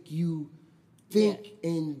make you think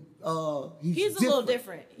and He's a little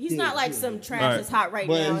different. He's not like some trash Right. that's hot right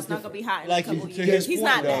But now. it's It's not gonna be hot in Like a couple to years. his He's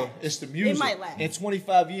point, not though, that. it's the music. It might last. In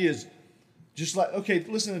 25 years, just like, okay,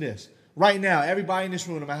 listen to this. Right now, everybody in this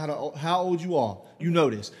room, no matter how old you are, you know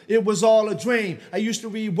this. It was all a dream. I used to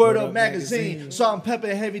read Word Up magazine, Salt and Pepper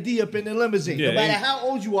and Heavy D up in the limousine. Yeah, no matter age- how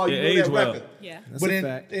old you are, you yeah, know age that well. record. Yeah. That's But a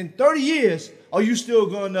fact. in 30 years, are you still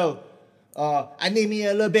gonna know? I need me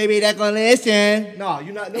a little baby that gonna listen. No,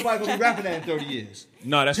 you're not. Nobody gonna be rapping that in 30 years.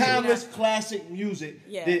 No, that's true. Timeless classic music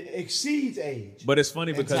Yeah. that exceeds age. But it's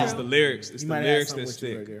funny because it's the lyrics. It's You the might have lyrics something that with you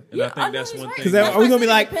stick. right there. And I think know that's he's one right. thing. Because That's are we why gonna be it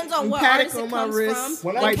like, depends on what Paddock artist on it my comes wrist, from,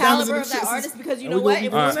 White the Diamonds caliber and of that shit. artist. Because you Are know we what? gonna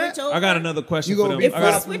If be we doing switch that? over, I got another question You for gonna them. be if I we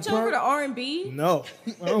got, switch over to R&B, No.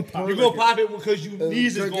 I don't pop You gonna pop it because your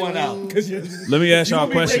knees is going out. let me ask y'all a You gonna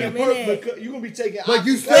be question. taking you're gonna be taking. But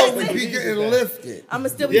you still would be getting lifted. I'ma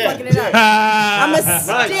still be Yeah. fucking it up. I'ma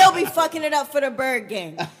still be fucking it up for the Bird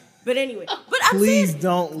Gang. But anyway, I'm Please saying,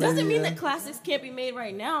 don't, doesn't mean Lydia. that classics can't be made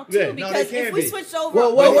right now too. Yeah, no, because they if can we be. switched over,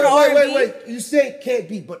 Well, over to R&B, wait. You say it can't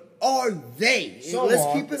be, but are they? Some Let's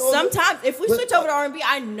are. keep it on. sometimes if we But- switch over to R&B,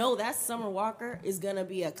 I know that Summer Walker is gonna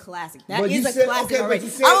be a classic. That But is you a said- classic okay, but already.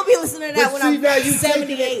 you said- I'm gonna be listening to that but when see, I'm now you taking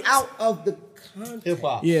 78. it out of the context. hip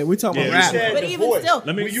hop. Yeah, we talking Yeah, about you rap. said- But the even voice. still,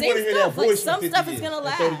 Let me- You same wanna hear that stuff. Like voice some for stuff 50 is gonna years,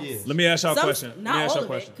 last. 30 years. Let me ask y'all a Some- question. Let me Not ask all y'all a of it,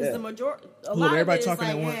 question. because the majority, a Look, lot of everybody it is talking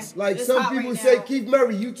like, at eh, once. Like it's some hot people right say, now. Keith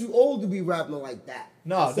Murray, you too old to be rapping like that.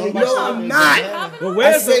 No, I say, nobody no, said I'm that. not. But I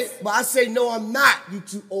where's say, the but I say, no, I'm not. You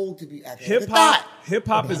too old to be acting hip like hop? that. Hip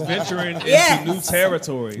hop is venturing Yeah. into new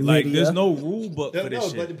territory. Like Lydia. there's no rule book for No,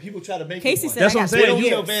 this but the shit. people try to make Casey it said, one. That's I what I'm got saying. They don't 3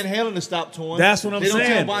 tell years. Van Halen to stop touring. That's what I'm they don't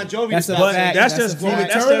saying. tell Bon Jovi That's to a stop. But fact. that's That's just a growing.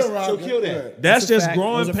 fact. That's Turn just around. So kill that. That's That's a just fact.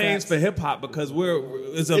 growing Those are pains facts. for hip hop because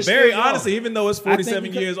it's a It's very still young. honestly, even though it's I think 47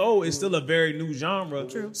 because- years old, it's still a very new genre.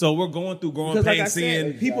 True. So we're going through growing Because like I pains,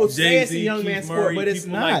 seeing said, people say it's a Jay-Z, young Keith man sport, Murray, but it's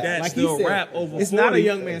people not. like that Like still he said, rap over it's 40. not a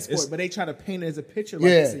young man sport, It's- but they try to paint it as a picture like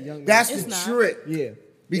it's a young man. That's It's the not. trick. Yeah.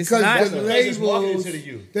 Because It's not, the though. Because it's marketed labels, to the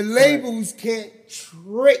youth. the labels can't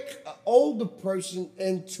trick an older person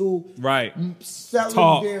into Right. selling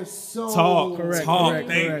Talk. their soul. Talk. Correct, Talk. correct,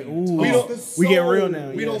 Thank correct. you. Ooh. We don't- We get real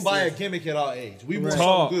now. We yes, don't buy yes. a gimmick at our age. We want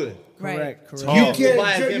Talk. something good. Right. Correct, correct. Talk. You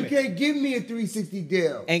buy a can't, you gimmick. can't give me a 360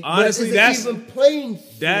 deal. And- Honestly, It's an that's even playing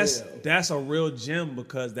field. that's a real gem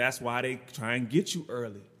because that's why they try and get you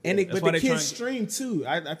early. And That's but why the they try kids and- stream too.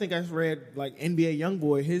 I think I read like NBA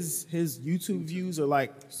YoungBoy. His YouTube views are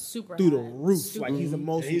like Super through the high. roof. Super Like he's the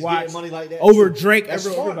most And he's watched getting money like that, over too. Drake. That's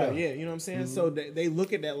Everybody, smart, though. yeah, you know what I'm saying. So they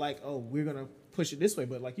look at that like, oh, we're gonna push it this way.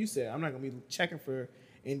 But like you said, I'm not gonna be checking for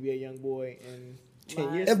NBA YoungBoy in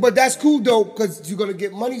 10 years. But that's cool though, because you're gonna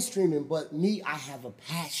get money streaming. But me, I have a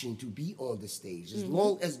passion to be on the stage. As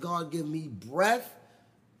long as God give me breath,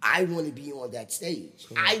 I want to be on that stage.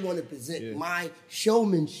 I want to present my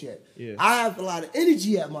showmanship. Yeah. I have a lot of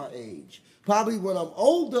energy at my age. Probably when I'm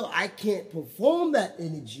older, I can't perform that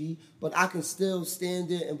energy, but I can still stand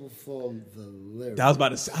there and perform the lyrics.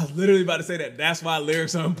 I was literally about to say that. That's why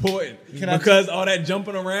lyrics are important because all that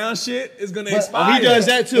jumping around shit is gonna expire. He does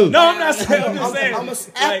that too. No, I'm not saying. I'm just saying. I'm an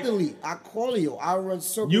like, athlete. I cardio. I run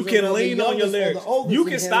circles. you can around the lean on your youngest or the lyrics. oldest You and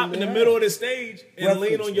can hand stop them in the their middle of hand. the stage and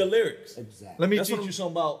lean on your lyrics. Exactly. Let me That's teach what you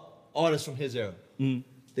something about artists from his era.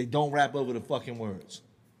 They don't rap over the fucking words.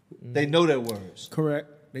 They know their words. Correct.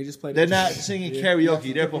 They just play. They're the- not singing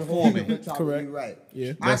karaoke. They're performing. Correct. You're right.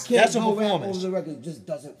 Yeah. I That's can't a go rap performance. over the record. It just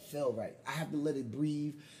doesn't feel right. I have to let it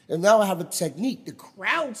breathe. And now I have a technique. The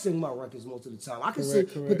crowd sing my records most of the time. I can Correct, sing,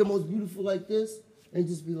 correct. put the most beautiful like this and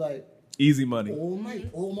just be like, Easy money. all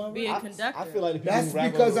my Be a raps. conductor. I feel like the people That's who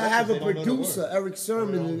rap because over I have a records, they don't know the producer, words. Eric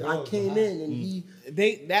Sermon, and I came in and he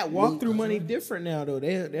That walkthrough money different now though.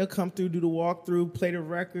 They'll come through, do the walkthrough, play the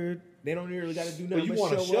record. They don't really got to do But nothing. you but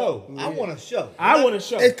want a show show. up. I want a show. I want a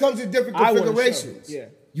show. It comes in different I want a show. configurations. Yeah.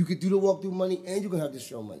 You could do the walkthrough money and you can have the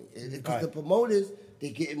show money. Because the promoters, they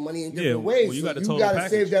getting money in Yeah, different ways. well, you so got the you total gotta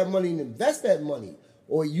package. save that money and invest that money.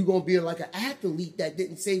 Or you gonna be like an athlete that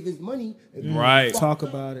didn't save his money. And Right. Talk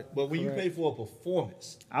about it. But when Correct. you pay for a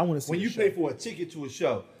performance, I want to see. when the you show. pay for a ticket to a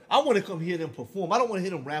show, I want to come hear them perform. I don't want to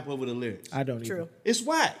hear them rap over the lyrics. I don't. True. Either. It's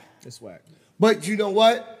whack. It's whack. But you know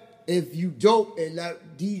what? If you don't and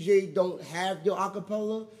that DJ don't have your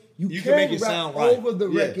acapella, you You can can make it rap sound right. over the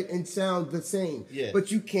Yeah. record and sound the same. Yeah.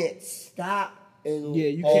 But you can't stop and Yeah,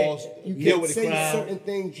 you Pause. can't. you Deal can't with the say crowd. certain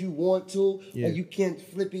things you want to, Yeah. and you can't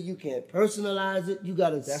flip it. You can't personalize it. You got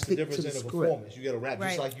to That's the stick difference to the in a script. performance. You got to rap just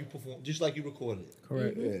Right. like you perform, just like you recorded it.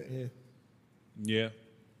 Correct. Mm-hmm. Yeah. Yeah.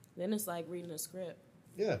 Then it's like reading a script.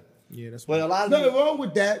 Yeah. Yeah, that's But what. a lot of Nothing people, wong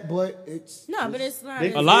with that, but it's No, but it's not.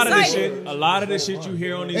 They- A lot of this exciting. shit, a lot of this shit you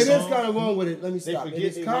hear on it these is songs. kind of wrong with it. Let me They stop. It forget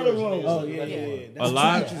is they kind of lyrics, wrong. man. Oh Yeah. yeah. A That's lot-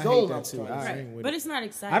 I Teach his hate own, that I'm too. trying to I say. ain't with But it. it's not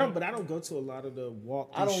exciting. I don't go to a lot of the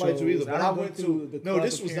walk. I don't like to either. But I went to no.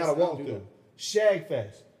 This was not a walkthrough. Shag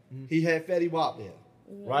Fest. He had Fetty Wap there,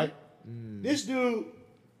 right? This dude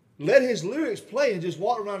let his lyrics play and just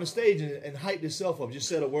walked around the stage and hyped himself up. Just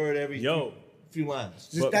said a word every few lines.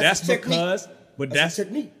 But That's that's a technique. because, but That's that's a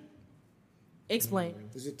technique. Explain.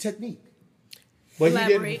 It's a technique. But he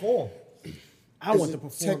Elaborate. didn't perform. I want It's the a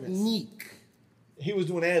performance. technique. He was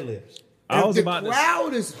doing ad libs. I If was the about to.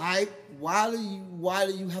 crowd is hyped, why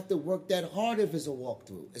do you have to work that hard if it's a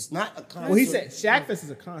walkthrough? It's not a concert. Well, he said Shaqfest is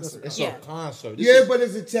a concert. It's Yeah. a concert. This Yeah, is- but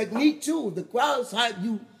it's a technique too. If the crowd is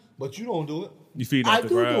hyped, but you don't do it. You feed I off the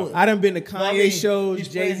do crowd. do it. I done been to No, I Kanye mean, shows, he's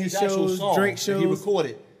playing Jay Z his actual shows, song Drake that He shows.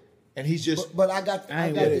 recorded, and he's just. But I got I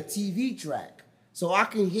ain't the with it. TV track, so I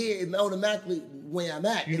can hear it automatically where I'm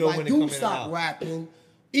at. You If know I when it come do in and stop out. rapping,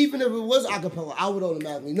 even if it was acapella, I would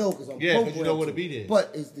automatically know because I'm Yeah, 'cause you programmed know what to. the beat is.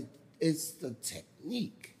 But it's the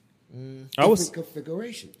technique. I was Different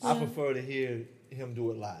configurations. I prefer to hear him do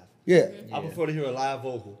it live. Yeah. I prefer to hear a live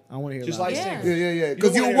vocal. I wanna hear just live. like Yeah. singing. Yeah. You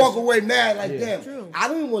Because don't you wanna walk hear- away mad like, damn, True. I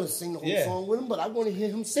don't even want to sing the whole Yeah. song with him, but I want to hear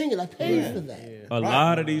him sing it. I paid for that. a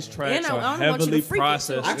lot of these tracks And I are want you to heavily freak it, too.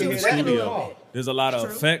 processed I in can the freak it a studio. little bit. There's a lot of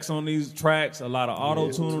True. effects on these tracks, a lot of auto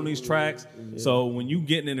tune on these tracks. So when you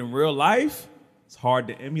getting it in real life, it's hard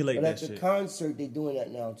to emulate But that at the shit. concert, they're doing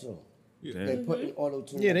that now too. Damn. They're putting auto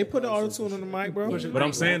tune. Yeah, they put the auto tune on the mic, bro. But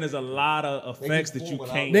I'm saying there's a lot of effects that you perform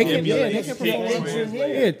can't They can, emulate. yeah, they can You can't perform.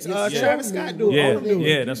 translate. Yeah, Travis Scott do it. Yeah, all of them do it.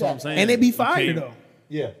 yeah, that's what I'm saying. And they be You fire can't- though.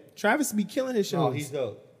 Yeah. Travis be killing his No, shows. he's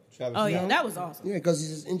dope. Travis Oh Scott. yeah, that was awesome. Yeah, because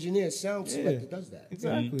he's an engineer, sound selector, does that.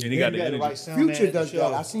 Exactly. And he He got the got the energy. right sound man Future at the does show.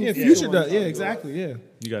 that. I seen Yeah, Future Future one does. time Yeah, do it. exactly. Yeah.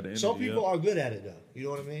 You got the energy. Some people yeah. are good at it though. You know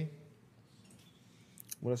what I mean?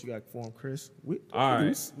 What else you got for him, Chris? All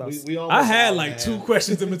right. We almost I had out, like man. 2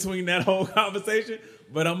 questions in between that whole conversation,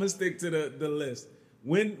 but I'm gonna stick to the list.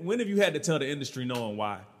 When have you had to tell the industry no and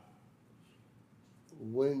why?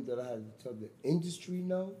 When did I have to tell the industry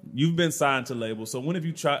no? You've been signed to label, so when have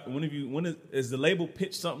you tried? Is the label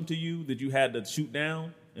pitched something to you that you had to shoot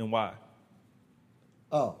down, and why?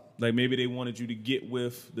 Oh, Like maybe they wanted you to get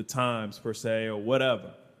with the times per se or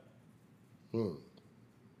whatever.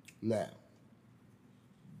 now.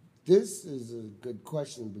 This is a good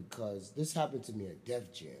question because this happened to me at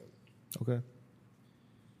Def Jam. Okay.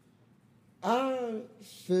 I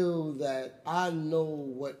feel that I know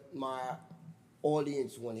what my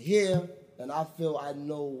audience want to hear, and I feel I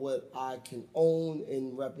know what I can own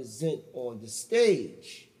and represent on the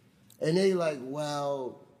stage. And they like,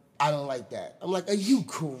 well, I don't like that. I'm like, are you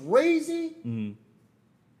crazy?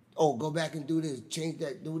 Oh, go back and do this, change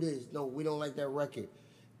that, do this. No, we don't like that record.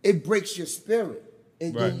 It breaks your spirit.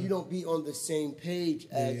 And Right. then you don't be on the same page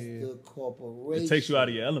as the corporation. It takes you out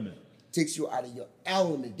of your element. Takes you out of your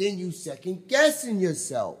element. Then you second guessing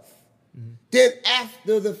yourself. Then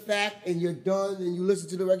after the fact and you're done and you listen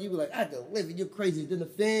to the record, you be like, I delivered, you're crazy. Then the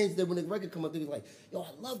fans, then when the record come up, they're like, yo, I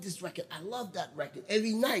love this record. I love that record.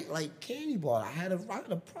 Every night, like Candy Bar, I had a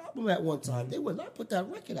problem at one time. They would not put that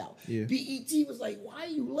record out. Yeah. BET was like, why are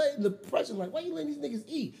you letting the president, like, why are you letting these niggas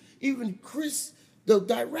eat? Even Chris, the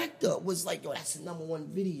director, was like, yo, that's the #1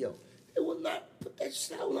 video. They will not put that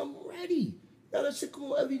shit out when I'm ready. Now that shit come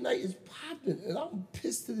on every night is popping, and I'm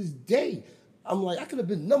pissed to this day. I'm like, I could have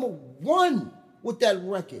been #1 with that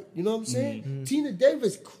record. You know what I'm saying? Tina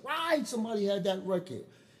Davis cried somebody had that record.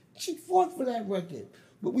 She fought for that record.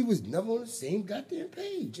 But we was never on the same goddamn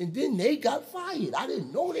page. And then they got fired. I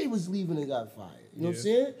didn't know they was leaving and got fired. You know what I'm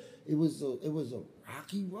saying? It was a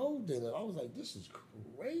rocky road then. And I was like, this is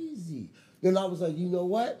crazy. Then I was like, you know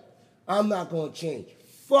what? I'm not gonna change.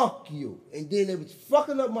 Fuck you. And then they was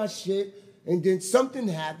fucking up my shit. And then something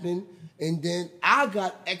happened. And then I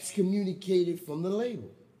got excommunicated from the label.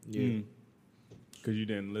 Because you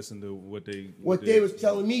didn't listen to what they What they was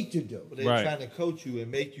telling me to do. But they're Right. trying to coach you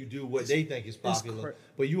and make you do what they think is popular. cra-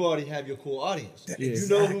 But you already have your core audience. Yeah. You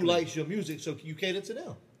know who likes your music, so you cater to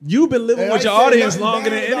them. You've been living And with I your said audience nothing longer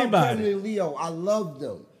bad than about anybody. Kevin and Leo, I love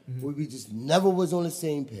them. But we just never was on the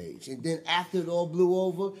same page. And then after it all blew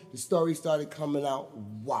over, the story started coming out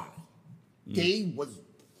why. They was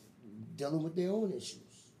dealing with their own issues.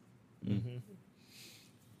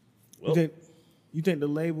 You think the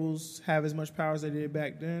labels have as much power as they did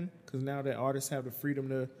back then? Because now that artists have the freedom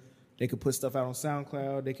to They could put stuff out on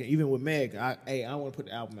SoundCloud. They can even with Meg. I want to put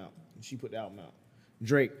the album out. She put the album out.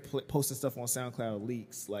 Drake posting stuff on SoundCloud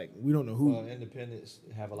leaks. Like we don't know who. Independents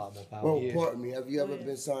have a lot more power. Well, here. pardon me. Have you ever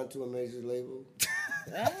been signed to a major label?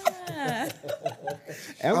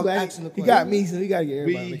 I'm glad asking the he got question. me, so he got to get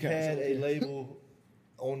everybody on We the couch. had a label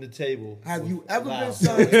on the table. Have you with ever Loud. been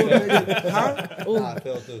signed to a major? Huh? I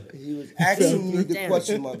fell through. He was asking me the Damn.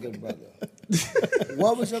 question, my good brother.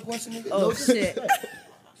 What was your question again? Oh, No shit. disrespect.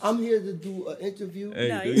 I'm here to do an interview. Hey,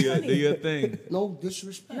 No, do it's your funny. do your thing. No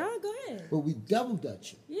disrespect. No, go ahead. But we double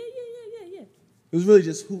dutch you. Yeah. It was really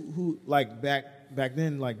just who like back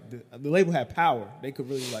then, like the label had power. They could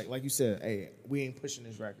really like you said, hey, we ain't pushing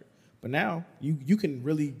this record. But now you can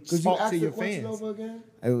really Could you talk ask to the your question fans. over again?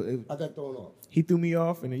 It- I got thrown off. he threw me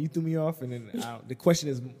off, and then you threw me off, and then the question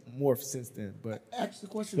is morphed since then. But Ask the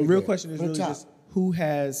question the real again. question is From really top. just who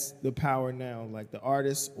has the power now, like the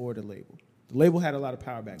artist or the label. The label had a lot of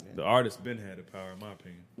power back then. The artist been had the power, in my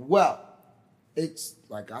opinion. Well, it's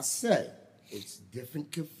like I said, it's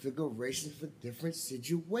different configurations for different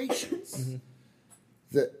situations. Mm-hmm.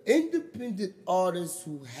 The independent artist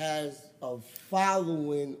who has a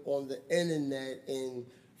following on the internet and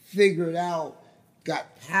figured out, got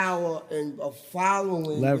power and a following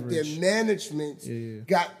with Leverage. their managements, Yeah.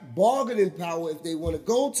 got bargaining power if they want to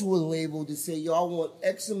go to a label to say, yo, I want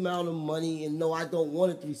X amount of money, and no, I don't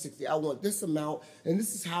want a 360. I want this amount, and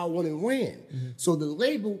this is how I want it ran. Mm-hmm. So the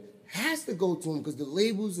label has to go to them because the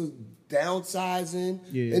labels are downsizing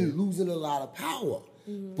Yeah. and losing a lot of power.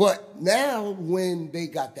 But now when they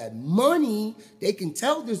got that money, they can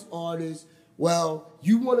tell this artist, well,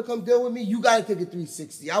 you want to come deal with me? You got to take a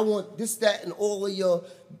 360. I want this, that, and all of your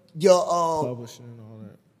Publishing and all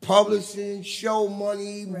that. publishing, show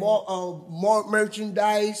money, more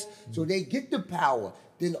merchandise. So they get the power.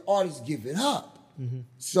 Then the artists give it up.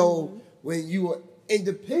 So when you are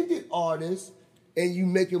independent artist and you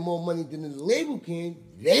making more money than the label can,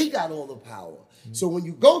 they got all the power. So when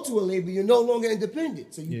you go to a label, you're no longer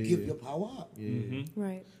independent. So you give your power up.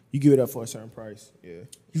 Right. You give it up for a certain price. Yeah.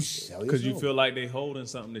 You sell Because you yourself. feel like they holding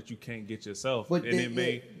something that you can't get yourself. But and it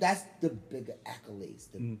may that's the bigger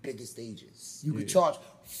accolades, the bigger stages. You could charge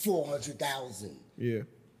 400,000 Yeah.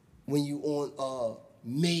 when you on a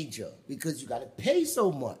major because you got to pay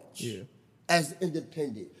so much. Yeah. As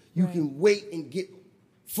independent, you can wait and get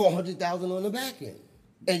 400,000 on the back end,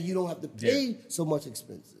 and you don't have to pay so much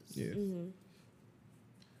expenses. Yeah.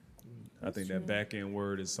 I think that back end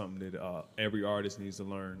word is something that every artist needs to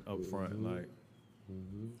learn up front. Like,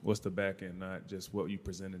 what's the back end, not just what you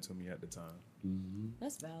presented to me at the time.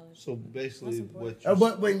 That's valid. So basically, That's what important. you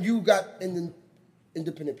But when you got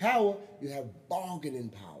independent power, you have bargaining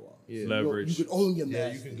power. Yeah. Leverage. You can own your yeah,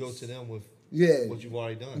 you masters. can go to them with Yeah. what you've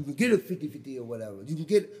already You done. can get a 50-50 or whatever. You can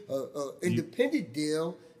get a independent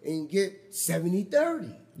deal and get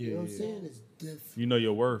 70-30. You know what I'm saying? It's different. You know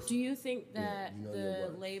your worth. Do you think that you know your the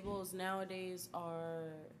worth. labels nowadays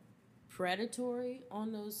are predatory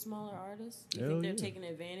on those smaller artists? Do you Hell think they're yeah. taking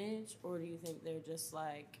advantage, or do you think they're just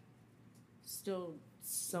like still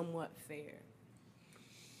somewhat fair?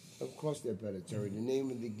 Of course they're predatory. The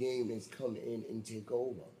name of the game is come in and take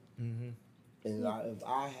over. And if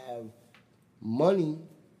I have money,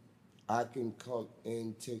 I can come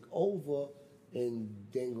and take over and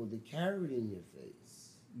dangle the carrot in your face.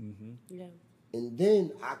 Yeah. And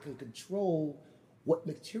then I can control what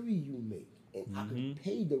material you make. And I can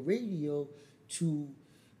pay the radio to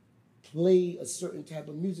play a certain type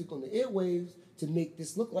of music on the airwaves to make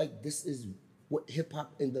this look like this is what hip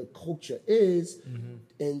hop and the culture is,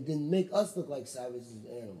 and then make us look like savages and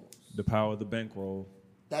animals. The power of the bankroll.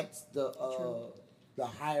 That's the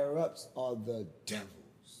higher ups are the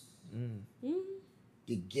devils.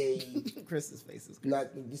 The gay. Chris's face is Not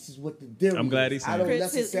this is what the deal. I'm glad is. he's I saying don't it.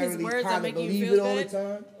 Chris, his necessarily words are kind of making you believe feel it all the good?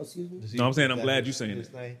 time. Oh, excuse me. No, I'm saying I'm glad you're saying His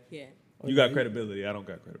it. name. Yeah. You got credibility. I don't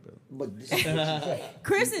got credibility. But this is what you say.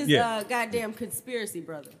 Chris is Yeah. goddamn conspiracy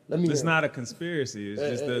brother. Let me. It's hear not a conspiracy. It's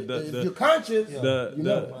just it. If you're the conscious, the you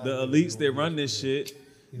know. the elites that run this shit.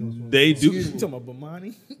 They do. You talking about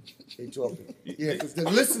Bomani? They talking. Yeah, because the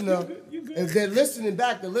listener, if they're listening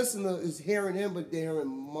back, the listener is hearing him, but they're hearing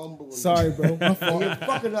mumbling. Sorry, bro. My And fault. you're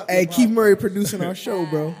fucking up. Hey, your Keith podcast. Murray producing our show,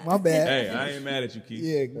 bro. My bad. Hey, I ain't mad at you, Keith.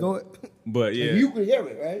 Yeah, go. But yeah, And you can hear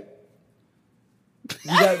it, right?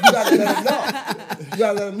 You gotta let them know. You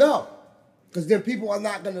gotta let them know. Because then people are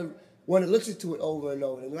not gonna want to listen to it over and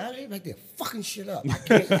over. And they're like, they're fucking shit up. I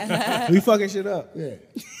can't. We fucking shit up. Yeah.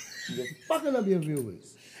 You're fucking up your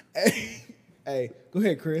viewers. Hey, go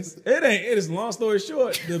ahead, Chris. it ain't. It is long story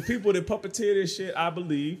short. The people that puppeteer this shit, I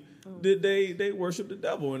believe, they worship the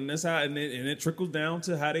devil, and that's how, and it trickles down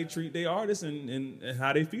to how they treat their artists and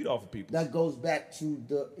how they feed off of people. That goes back to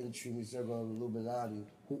the extremely circle of Illuminati,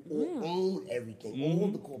 who own everything, all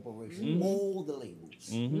the corporations, all the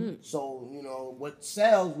labels. So, you know, what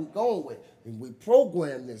sells, we're going with. And we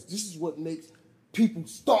program this. This is what makes people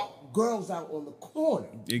stalk girls out on the corner.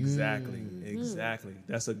 Exactly.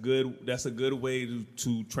 That's a good way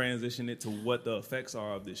to transition it to what the effects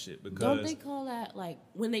are of this shit. Because don't they call that, like,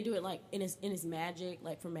 when they do it, like, in his magic,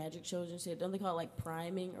 like for magic shows and shit, don't they call it like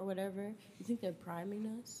priming or whatever? You think they're priming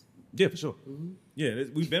us? yeah, for sure. Yeah,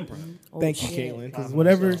 we've been primed. Thank you, Caitlin, because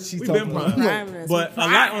whatever she's We've talking been about. primed. But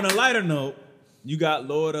on a lighter note, you got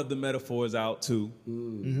Lord of the Metaphors out too.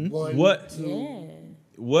 One, What? two. Yeah.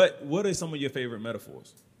 What are some of your favorite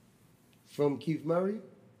metaphors? From Keith Murray?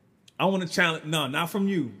 I want to challenge. No, not from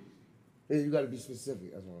you. Yeah, you got to be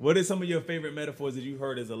specific. That's all. What are some of your favorite metaphors that you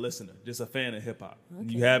heard as a listener, just a fan of hip hop?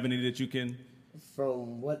 You have any that you can?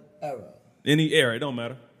 From what era? Any era, it don't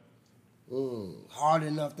matter. Hard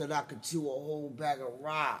enough that I could chew a whole bag of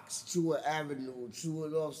rocks, chew an avenue, chew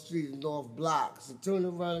it off streets and off blocks, and turn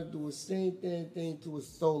around and do the same thing to a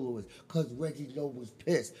soloist, cause Reggie Noble was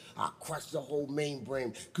pissed. I crushed the whole main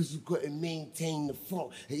brain, cause you couldn't maintain the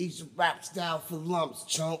funk. And each rap style for lumps,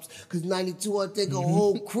 chumps, cause 92 I think a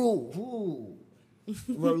whole crew. Ooh.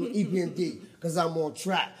 EPMD, cause I'm on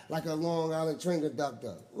track like a Long Island train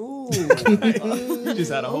conductor. Ooh. You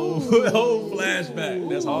just had a whole flashback.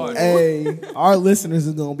 That's hard. Hey, our listeners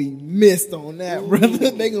are gonna be missed on that,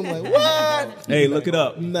 brother. They gonna be like, what? Hey, look it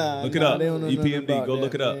up. Look it up. They don't know nothing EPMD, about go that,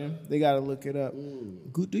 look it up. man. They gotta look it up.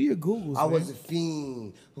 Do your Googles. I man. was a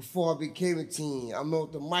fiend before I became a teen. I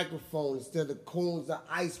melt the microphone instead of cones of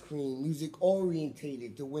ice cream. Music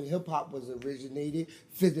orientated to when hip hop was originated.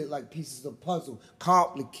 Fitted like pieces of puzzle,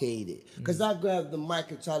 complicated. Cause I grabbed the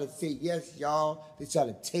mic and try to say yes, y'all. They try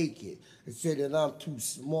to take it and say that I'm too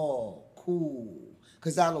small, cool.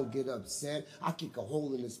 Cause I don't get upset. I kick a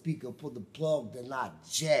hole in the speaker, pull the plug, then I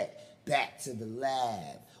jet back to the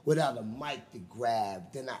lab. Without a mic to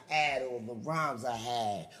grab, then I add all the rhymes I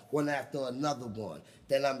had, one after another one.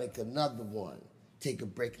 Then I make another one. Take a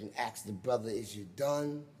break and ask the brother, is you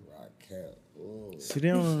done? Raquel. See, they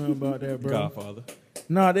don't know nothing about that, bro. Godfather.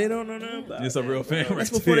 No, they don't know nothing about It's a real fan right That's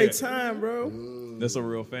before there. their time, bro. That's a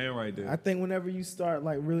real fan right there. I think whenever you start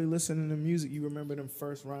like really listening to music, you remember them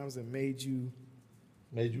first rhymes that made you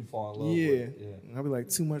fall in love with it. Yeah. I'll be like,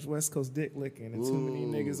 too much West Coast dick licking and too many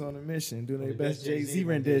niggas on a mission doing their The best best Jay-Z Jay-Z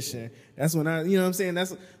rendition. That's when I, you know what I'm saying?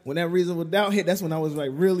 That's when that Reasonable Doubt hit. That's when I was like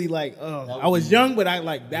really like, I was young, but I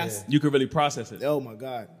like, that's, You could really process it. oh my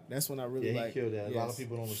God. That's when I really Yeah, he like. killed that. A lot yes. of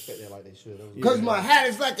people don't respect that like they should. That was Cause my hat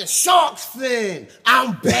is like a shark's fin.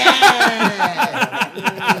 I'm bad.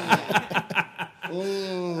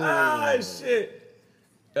 Ah, shit.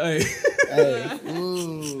 Hey.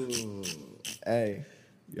 Hey.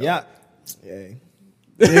 Yeah. Hey.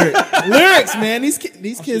 Lyrics, man. These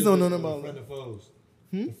kids don't know nothing about Friend of Foes.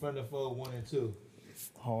 The Friend of Foe 1 and 2.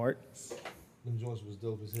 hard. Them joints was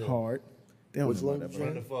dope as hell. Hard. They don't Which know one? about that,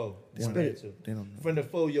 Friend bro. of Foe. They 1 don't- and 2. they don't know. Friend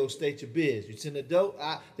of Foe, yo, state your biz. You send the dope,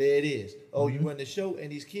 there it is. Oh, you run the show,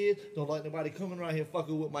 and these kids don't like nobody coming around here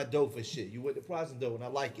fucking with my dough for shit. You with the prize and dough, and I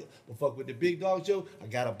like it. But fuck with the big dog, Joe, I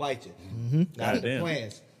gotta bite you. Not in the Goddamn.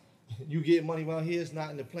 plans. You get money around here, it's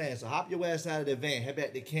not in the plans. So hop your ass out of the van, head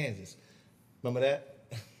back to Kansas. Remember that?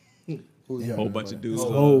 Who's A whole bunch of dudes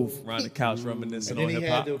Hove. around the couch reminiscing And on then he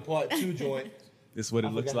hip had hop. the part 2 joint. This is what it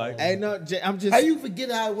looks like. Hey, no, I'm just. How you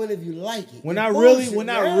forget how it went if you like it? When It's I bullshit,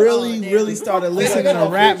 really man. started listening to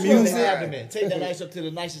rap music, Take that ice up to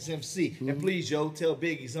the nicest MC. And please, yo, tell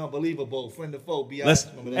Big he's unbelievable. Friend of foe, be Let's, honest.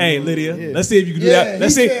 Remember that? hey, Lydia, Yeah. let's see if you can do Yeah, that.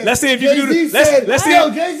 Let's see. Let's see if you can do Jay-Z that. said, Let's yo,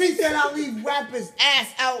 see. Jay-Z said I'll leave rappers' ass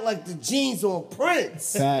out like the jeans on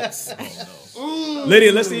Prince. facts.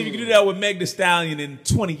 Lydia, let's see if you can do that with Meg Thee Stallion in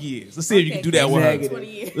 20 years. Let's see if you can do that with Negative. her.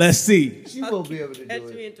 20 years. Let's see. She won't be able to Catch do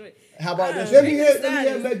me it. in 20. How about this? Let me Meg hear Thee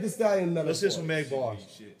Stallion. Meg Thee Stallion Let's hear metaphor. some Meg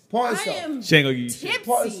bars. Point I yourself. am She ain't gonna give you shit.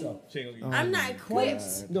 Point tipsy. yourself. She ain't gonna give you I'm not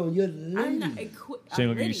equipped. No, you're I'm not lady. equipped. She ain't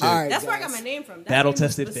gonna I'm give you ready. shit. All right, That's where I got guys. my name from. That Battle name was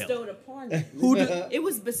tested fail. bestowed upon me. Who did? It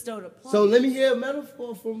was bestowed upon So me. let me hear a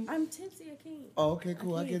metaphor from. I'm tipsy. I can't. Oh, okay,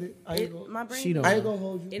 cool. I get it. I ain't gonna, My brain. She don't. I ain't gonna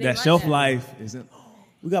hold you. It ain't That like shelf that. life isn't.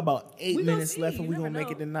 We got about 8 We gonna minutes see. left, and You we're gonna never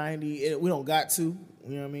make it know. to 90. We don't got to. You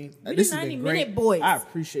know what I mean? We This did has 90 been great. minute boys. I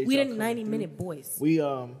appreciate. We y'all did coming 90 through. minute boys. We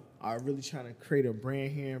are really trying to create a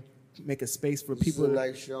brand here, make a space for It's people. a to,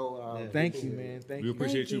 nice show. Thank you, man. Thank We you.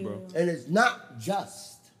 appreciate Thank you, bro. And it's not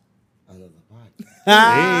just another podcast.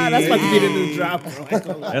 That's about to be the new drop.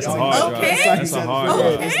 That's a hard Okay. drive. That's a hard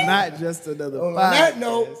Okay. drive. It's not just another. On podcast. that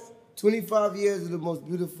note, 25 years of the most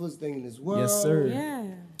beautiful thing in this world. Yes, sir. Yeah.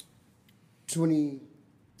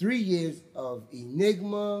 23 years of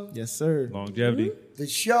Enigma, Yes, sir. Longevity. the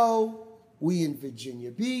show. We in Virginia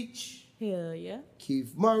Beach. Hell yeah.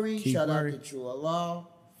 Keith Murray. Keith Shout Murray. out to True Allah.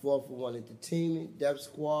 4for1 Entertainment. Dev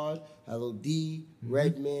Squad. Hello D.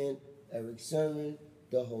 Redman. Eric Sermon.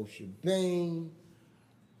 The whole shebang.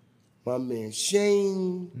 My man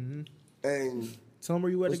Shane. And Tell them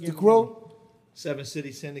where you at what's again. the quote? 7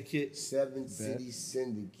 City Syndicate. 7 City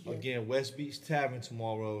Syndicate. Again, West Beach Tavern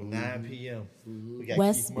tomorrow, 9 p.m. We got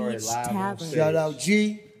West Keith Murray Beach live on Tavern. stage. Shout out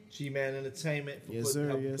G. G-Man Entertainment for Yes, sir.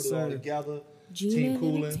 helping Yes, put it all sir. together. G-Man Team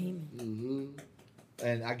Coolin'. Entertainment.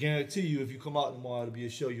 And I guarantee you, if you come out tomorrow, it'll be a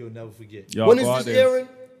show you'll never forget. Y'all When go is out this there. airing?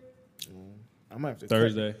 I might have to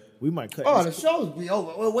Thursday. Cut. We might cut. Oh, this. the show's be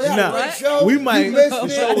over. Well, we had Nah, a great show. we might- You missed the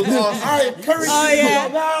it. show was awesome. I encourage Oh, you to yeah.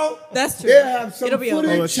 come out. That's true. They'll have some It'll be over.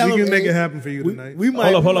 footage. Oh, tell We can them, make man. it happen for you tonight. We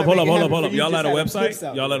might. Hold we up. might make it happen Hold for up. you. Y'all at a Just have clips website?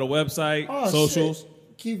 out Y'all there. at a website? Oh, Socials?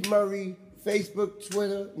 shit. Keith Murray, Facebook,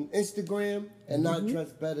 Twitter, and Instagram, and not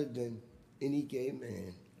dressed better than any gay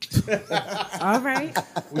man. All right.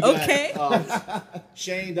 We got, Okay.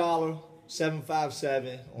 Shane Dollar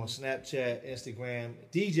 757 on Snapchat, Instagram.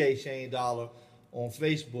 DJ Shane Dollar on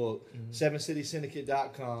Facebook.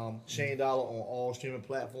 7citysyndicate.com. Shane Dollar on all streaming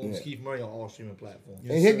platforms. Yeah. Keith Murray on all streaming platforms.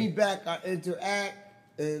 And hit me back. I interact.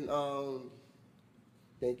 And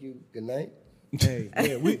thank you. Good night. Hey,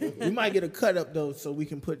 yeah, we might get a cut up though, so we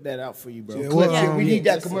can put that out for you, bro. Yeah, Clip well, it. We need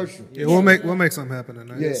that commercial. Yeah, we'll make something happen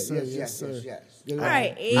tonight. Yes, sir, yes, yes, yes, sir. yes. All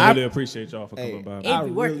right. We Abe. really appreciate y'all for Hey, coming by. I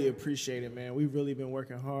Be working. really appreciate it, man. We've really been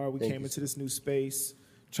working hard. We Thank came you, into this new space,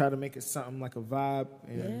 try to make it something like a vibe,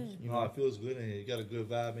 and you know, Oh, it feels good in here. You got a good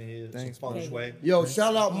vibe in here. Thanks, Some feng man. shui. Yo,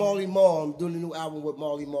 shout out Marley Marl. I'm doing a new album with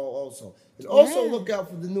Marley Marl also. And also Yeah. look out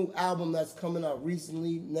for the new album that's coming out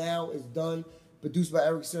recently. Now it's done. Produced by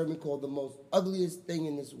Eric Sermon, called The Most Ugliest Thing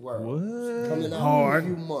in This World. What? Coming out Hard.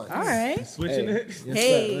 in a few months. All right. Switching hey, it? yes,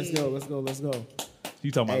 Hey. sir. Let's go. You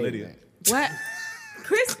talking about Hey, Lydia? man. What?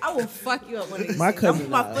 Chris, I will fuck you up one of these My days. I'm cousin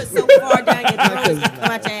gonna put my and I. foot so far down your throat,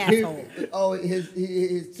 come out your asshole. Oh,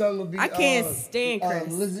 his tongue will be. I can't stand Chris.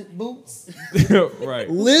 Lizard boots. Right.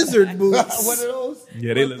 Lizard boots. What are those?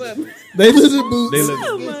 Yeah, they lizard boots. They lizard boots. They Oh, lizard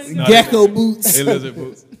my boots. God. No, Gecko boots. They lizard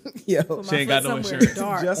boots. Yo, Put my She ain't got foot no somewhere insurance.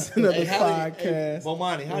 dark. just another Hey, how did- podcast. Hey,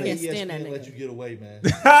 Bomani, how did Can't stand that ESPN let nigga. you get away, man?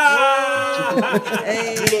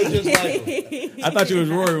 Hey. You look just like him. I thought you was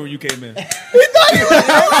Rory when you came in.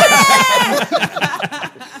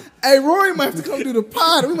 Hey, Rory might have to come do the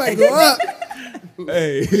pod. We might go up.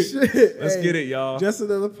 Hey, let's Hey, get it, y'all. Just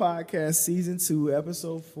Another Podcast, Season 2,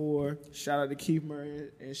 Episode 4. Shout out to Keith Murray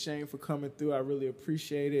and Shane for coming through. I really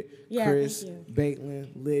appreciate it. Yeah, Chris, thank you. Baitland,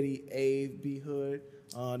 Liddy, Abe, B Hood.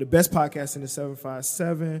 The best podcast in the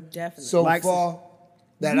 757. Definitely. So Likes- far,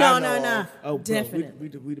 that no, I know no, no. of. Oh, bro,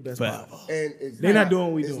 Definitely. we the best But- podcast. And it's They're not doing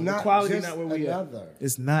what we it's doing. The not quality just not where we another. at.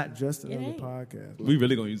 It's not just another ain't. podcast. We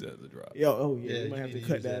really gonna use that as a drop. Yo, oh yeah, Yeah, we might you have to need to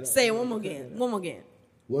cut use that that. up. Say it one more again. One more again.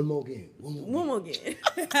 One more game. One more game. One more again.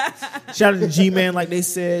 Shout out to G-Man, like they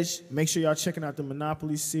said. Make sure y'all checking out the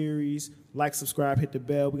Monopoly series. Like, subscribe, hit the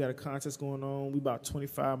bell. We got a contest going on. We about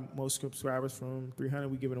 25 most subscribers from 300.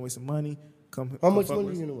 We giving away some money. Come. How much fuck money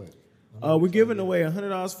with you us. giving away? We're giving away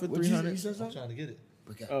 $100 for What you 300. said I'm something? trying to get it.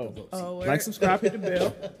 Okay. Oh, word. Like, subscribe, hit the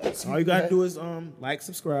bell. All you gotta do is like,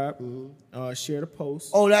 subscribe, share the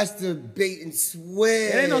post. Oh, that's the bait and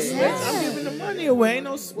switch. It ain't no switch. I'm giving the money away. Ain't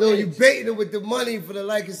no switch. No, you baiting it with the money for the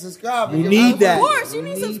like and subscribe. We need that. Of course, you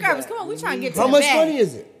need subscribers. Come on, we trying to get to How the much bag. money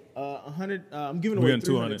is it? 100. I'm giving We away on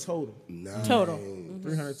 300 200. total. Total.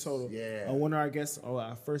 300 total. Yeah. One of our guests,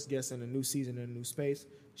 our first guest in the new season in a new space,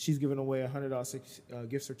 she's giving away a $100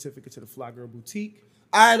 gift certificate to the Fly Girl Boutique.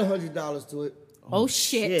 I had $100 to it Oh,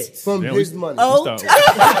 shit. from Damn, his we- money. Oh. Stop.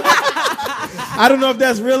 I don't know if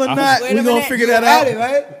that's real or not. Wait a We're gonna minute. figure You that had out. it,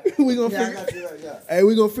 right? We're gonna Yeah, I figure. got you. Yeah. Hey,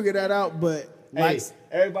 we're gonna figure that out. But Hey, like,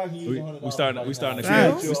 everybody can use $100. We starting to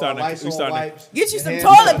Facts. count. We starting wipes. Get you some Hand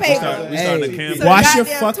toilet sanitizer. paper. We starting to hey, camp. Some wash your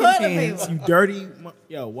goddamn fucking toilet hands, paper. you dirty.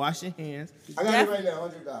 Yo, wash your hands. I got it right now,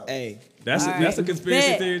 $100. Hey, That's All that's a right. conspiracy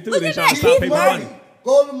Bet. theory too. Look They at trying to that. stop Keep paper money. money.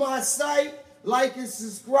 Go to my site, like and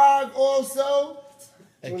subscribe also.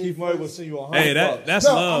 And Keith Murray will send you $100. Hey, that's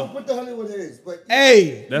no, love. I'm gonna put the 100 what it is. But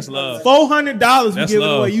hey, That's love. $400 we That's giving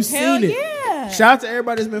love. away. You Hell seen it? yeah. Shout out to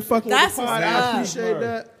everybody that's been fucking That's with the pod. what's I up. appreciate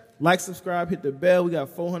that. Like, subscribe, hit the bell. We got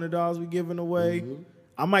 $400 we giving away.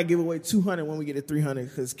 I might give away 200 when we get to 300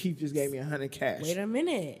 because Keith just gave me 100 cash. Wait a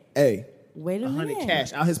minute. Hey, Wait a 100 minute.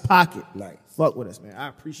 cash out his pocket. Nice. Fuck with us, man. I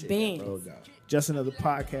appreciate Bang. that, bro. Just Another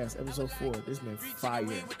Podcast, episode 4. This been fire.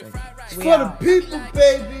 Thank you. We for the out. people,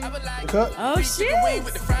 baby. Oh, shit. Wing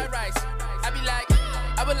with the fried rice.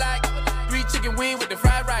 I would like 3 chicken wing with the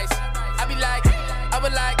fried rice. I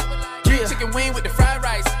would like 3 chicken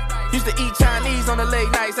Used to eat Chinese on the late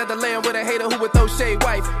nights at the land with a hater who would throw shade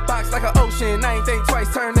wife. Box like an ocean, I ain't think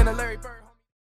twice, turned into Larry Bird.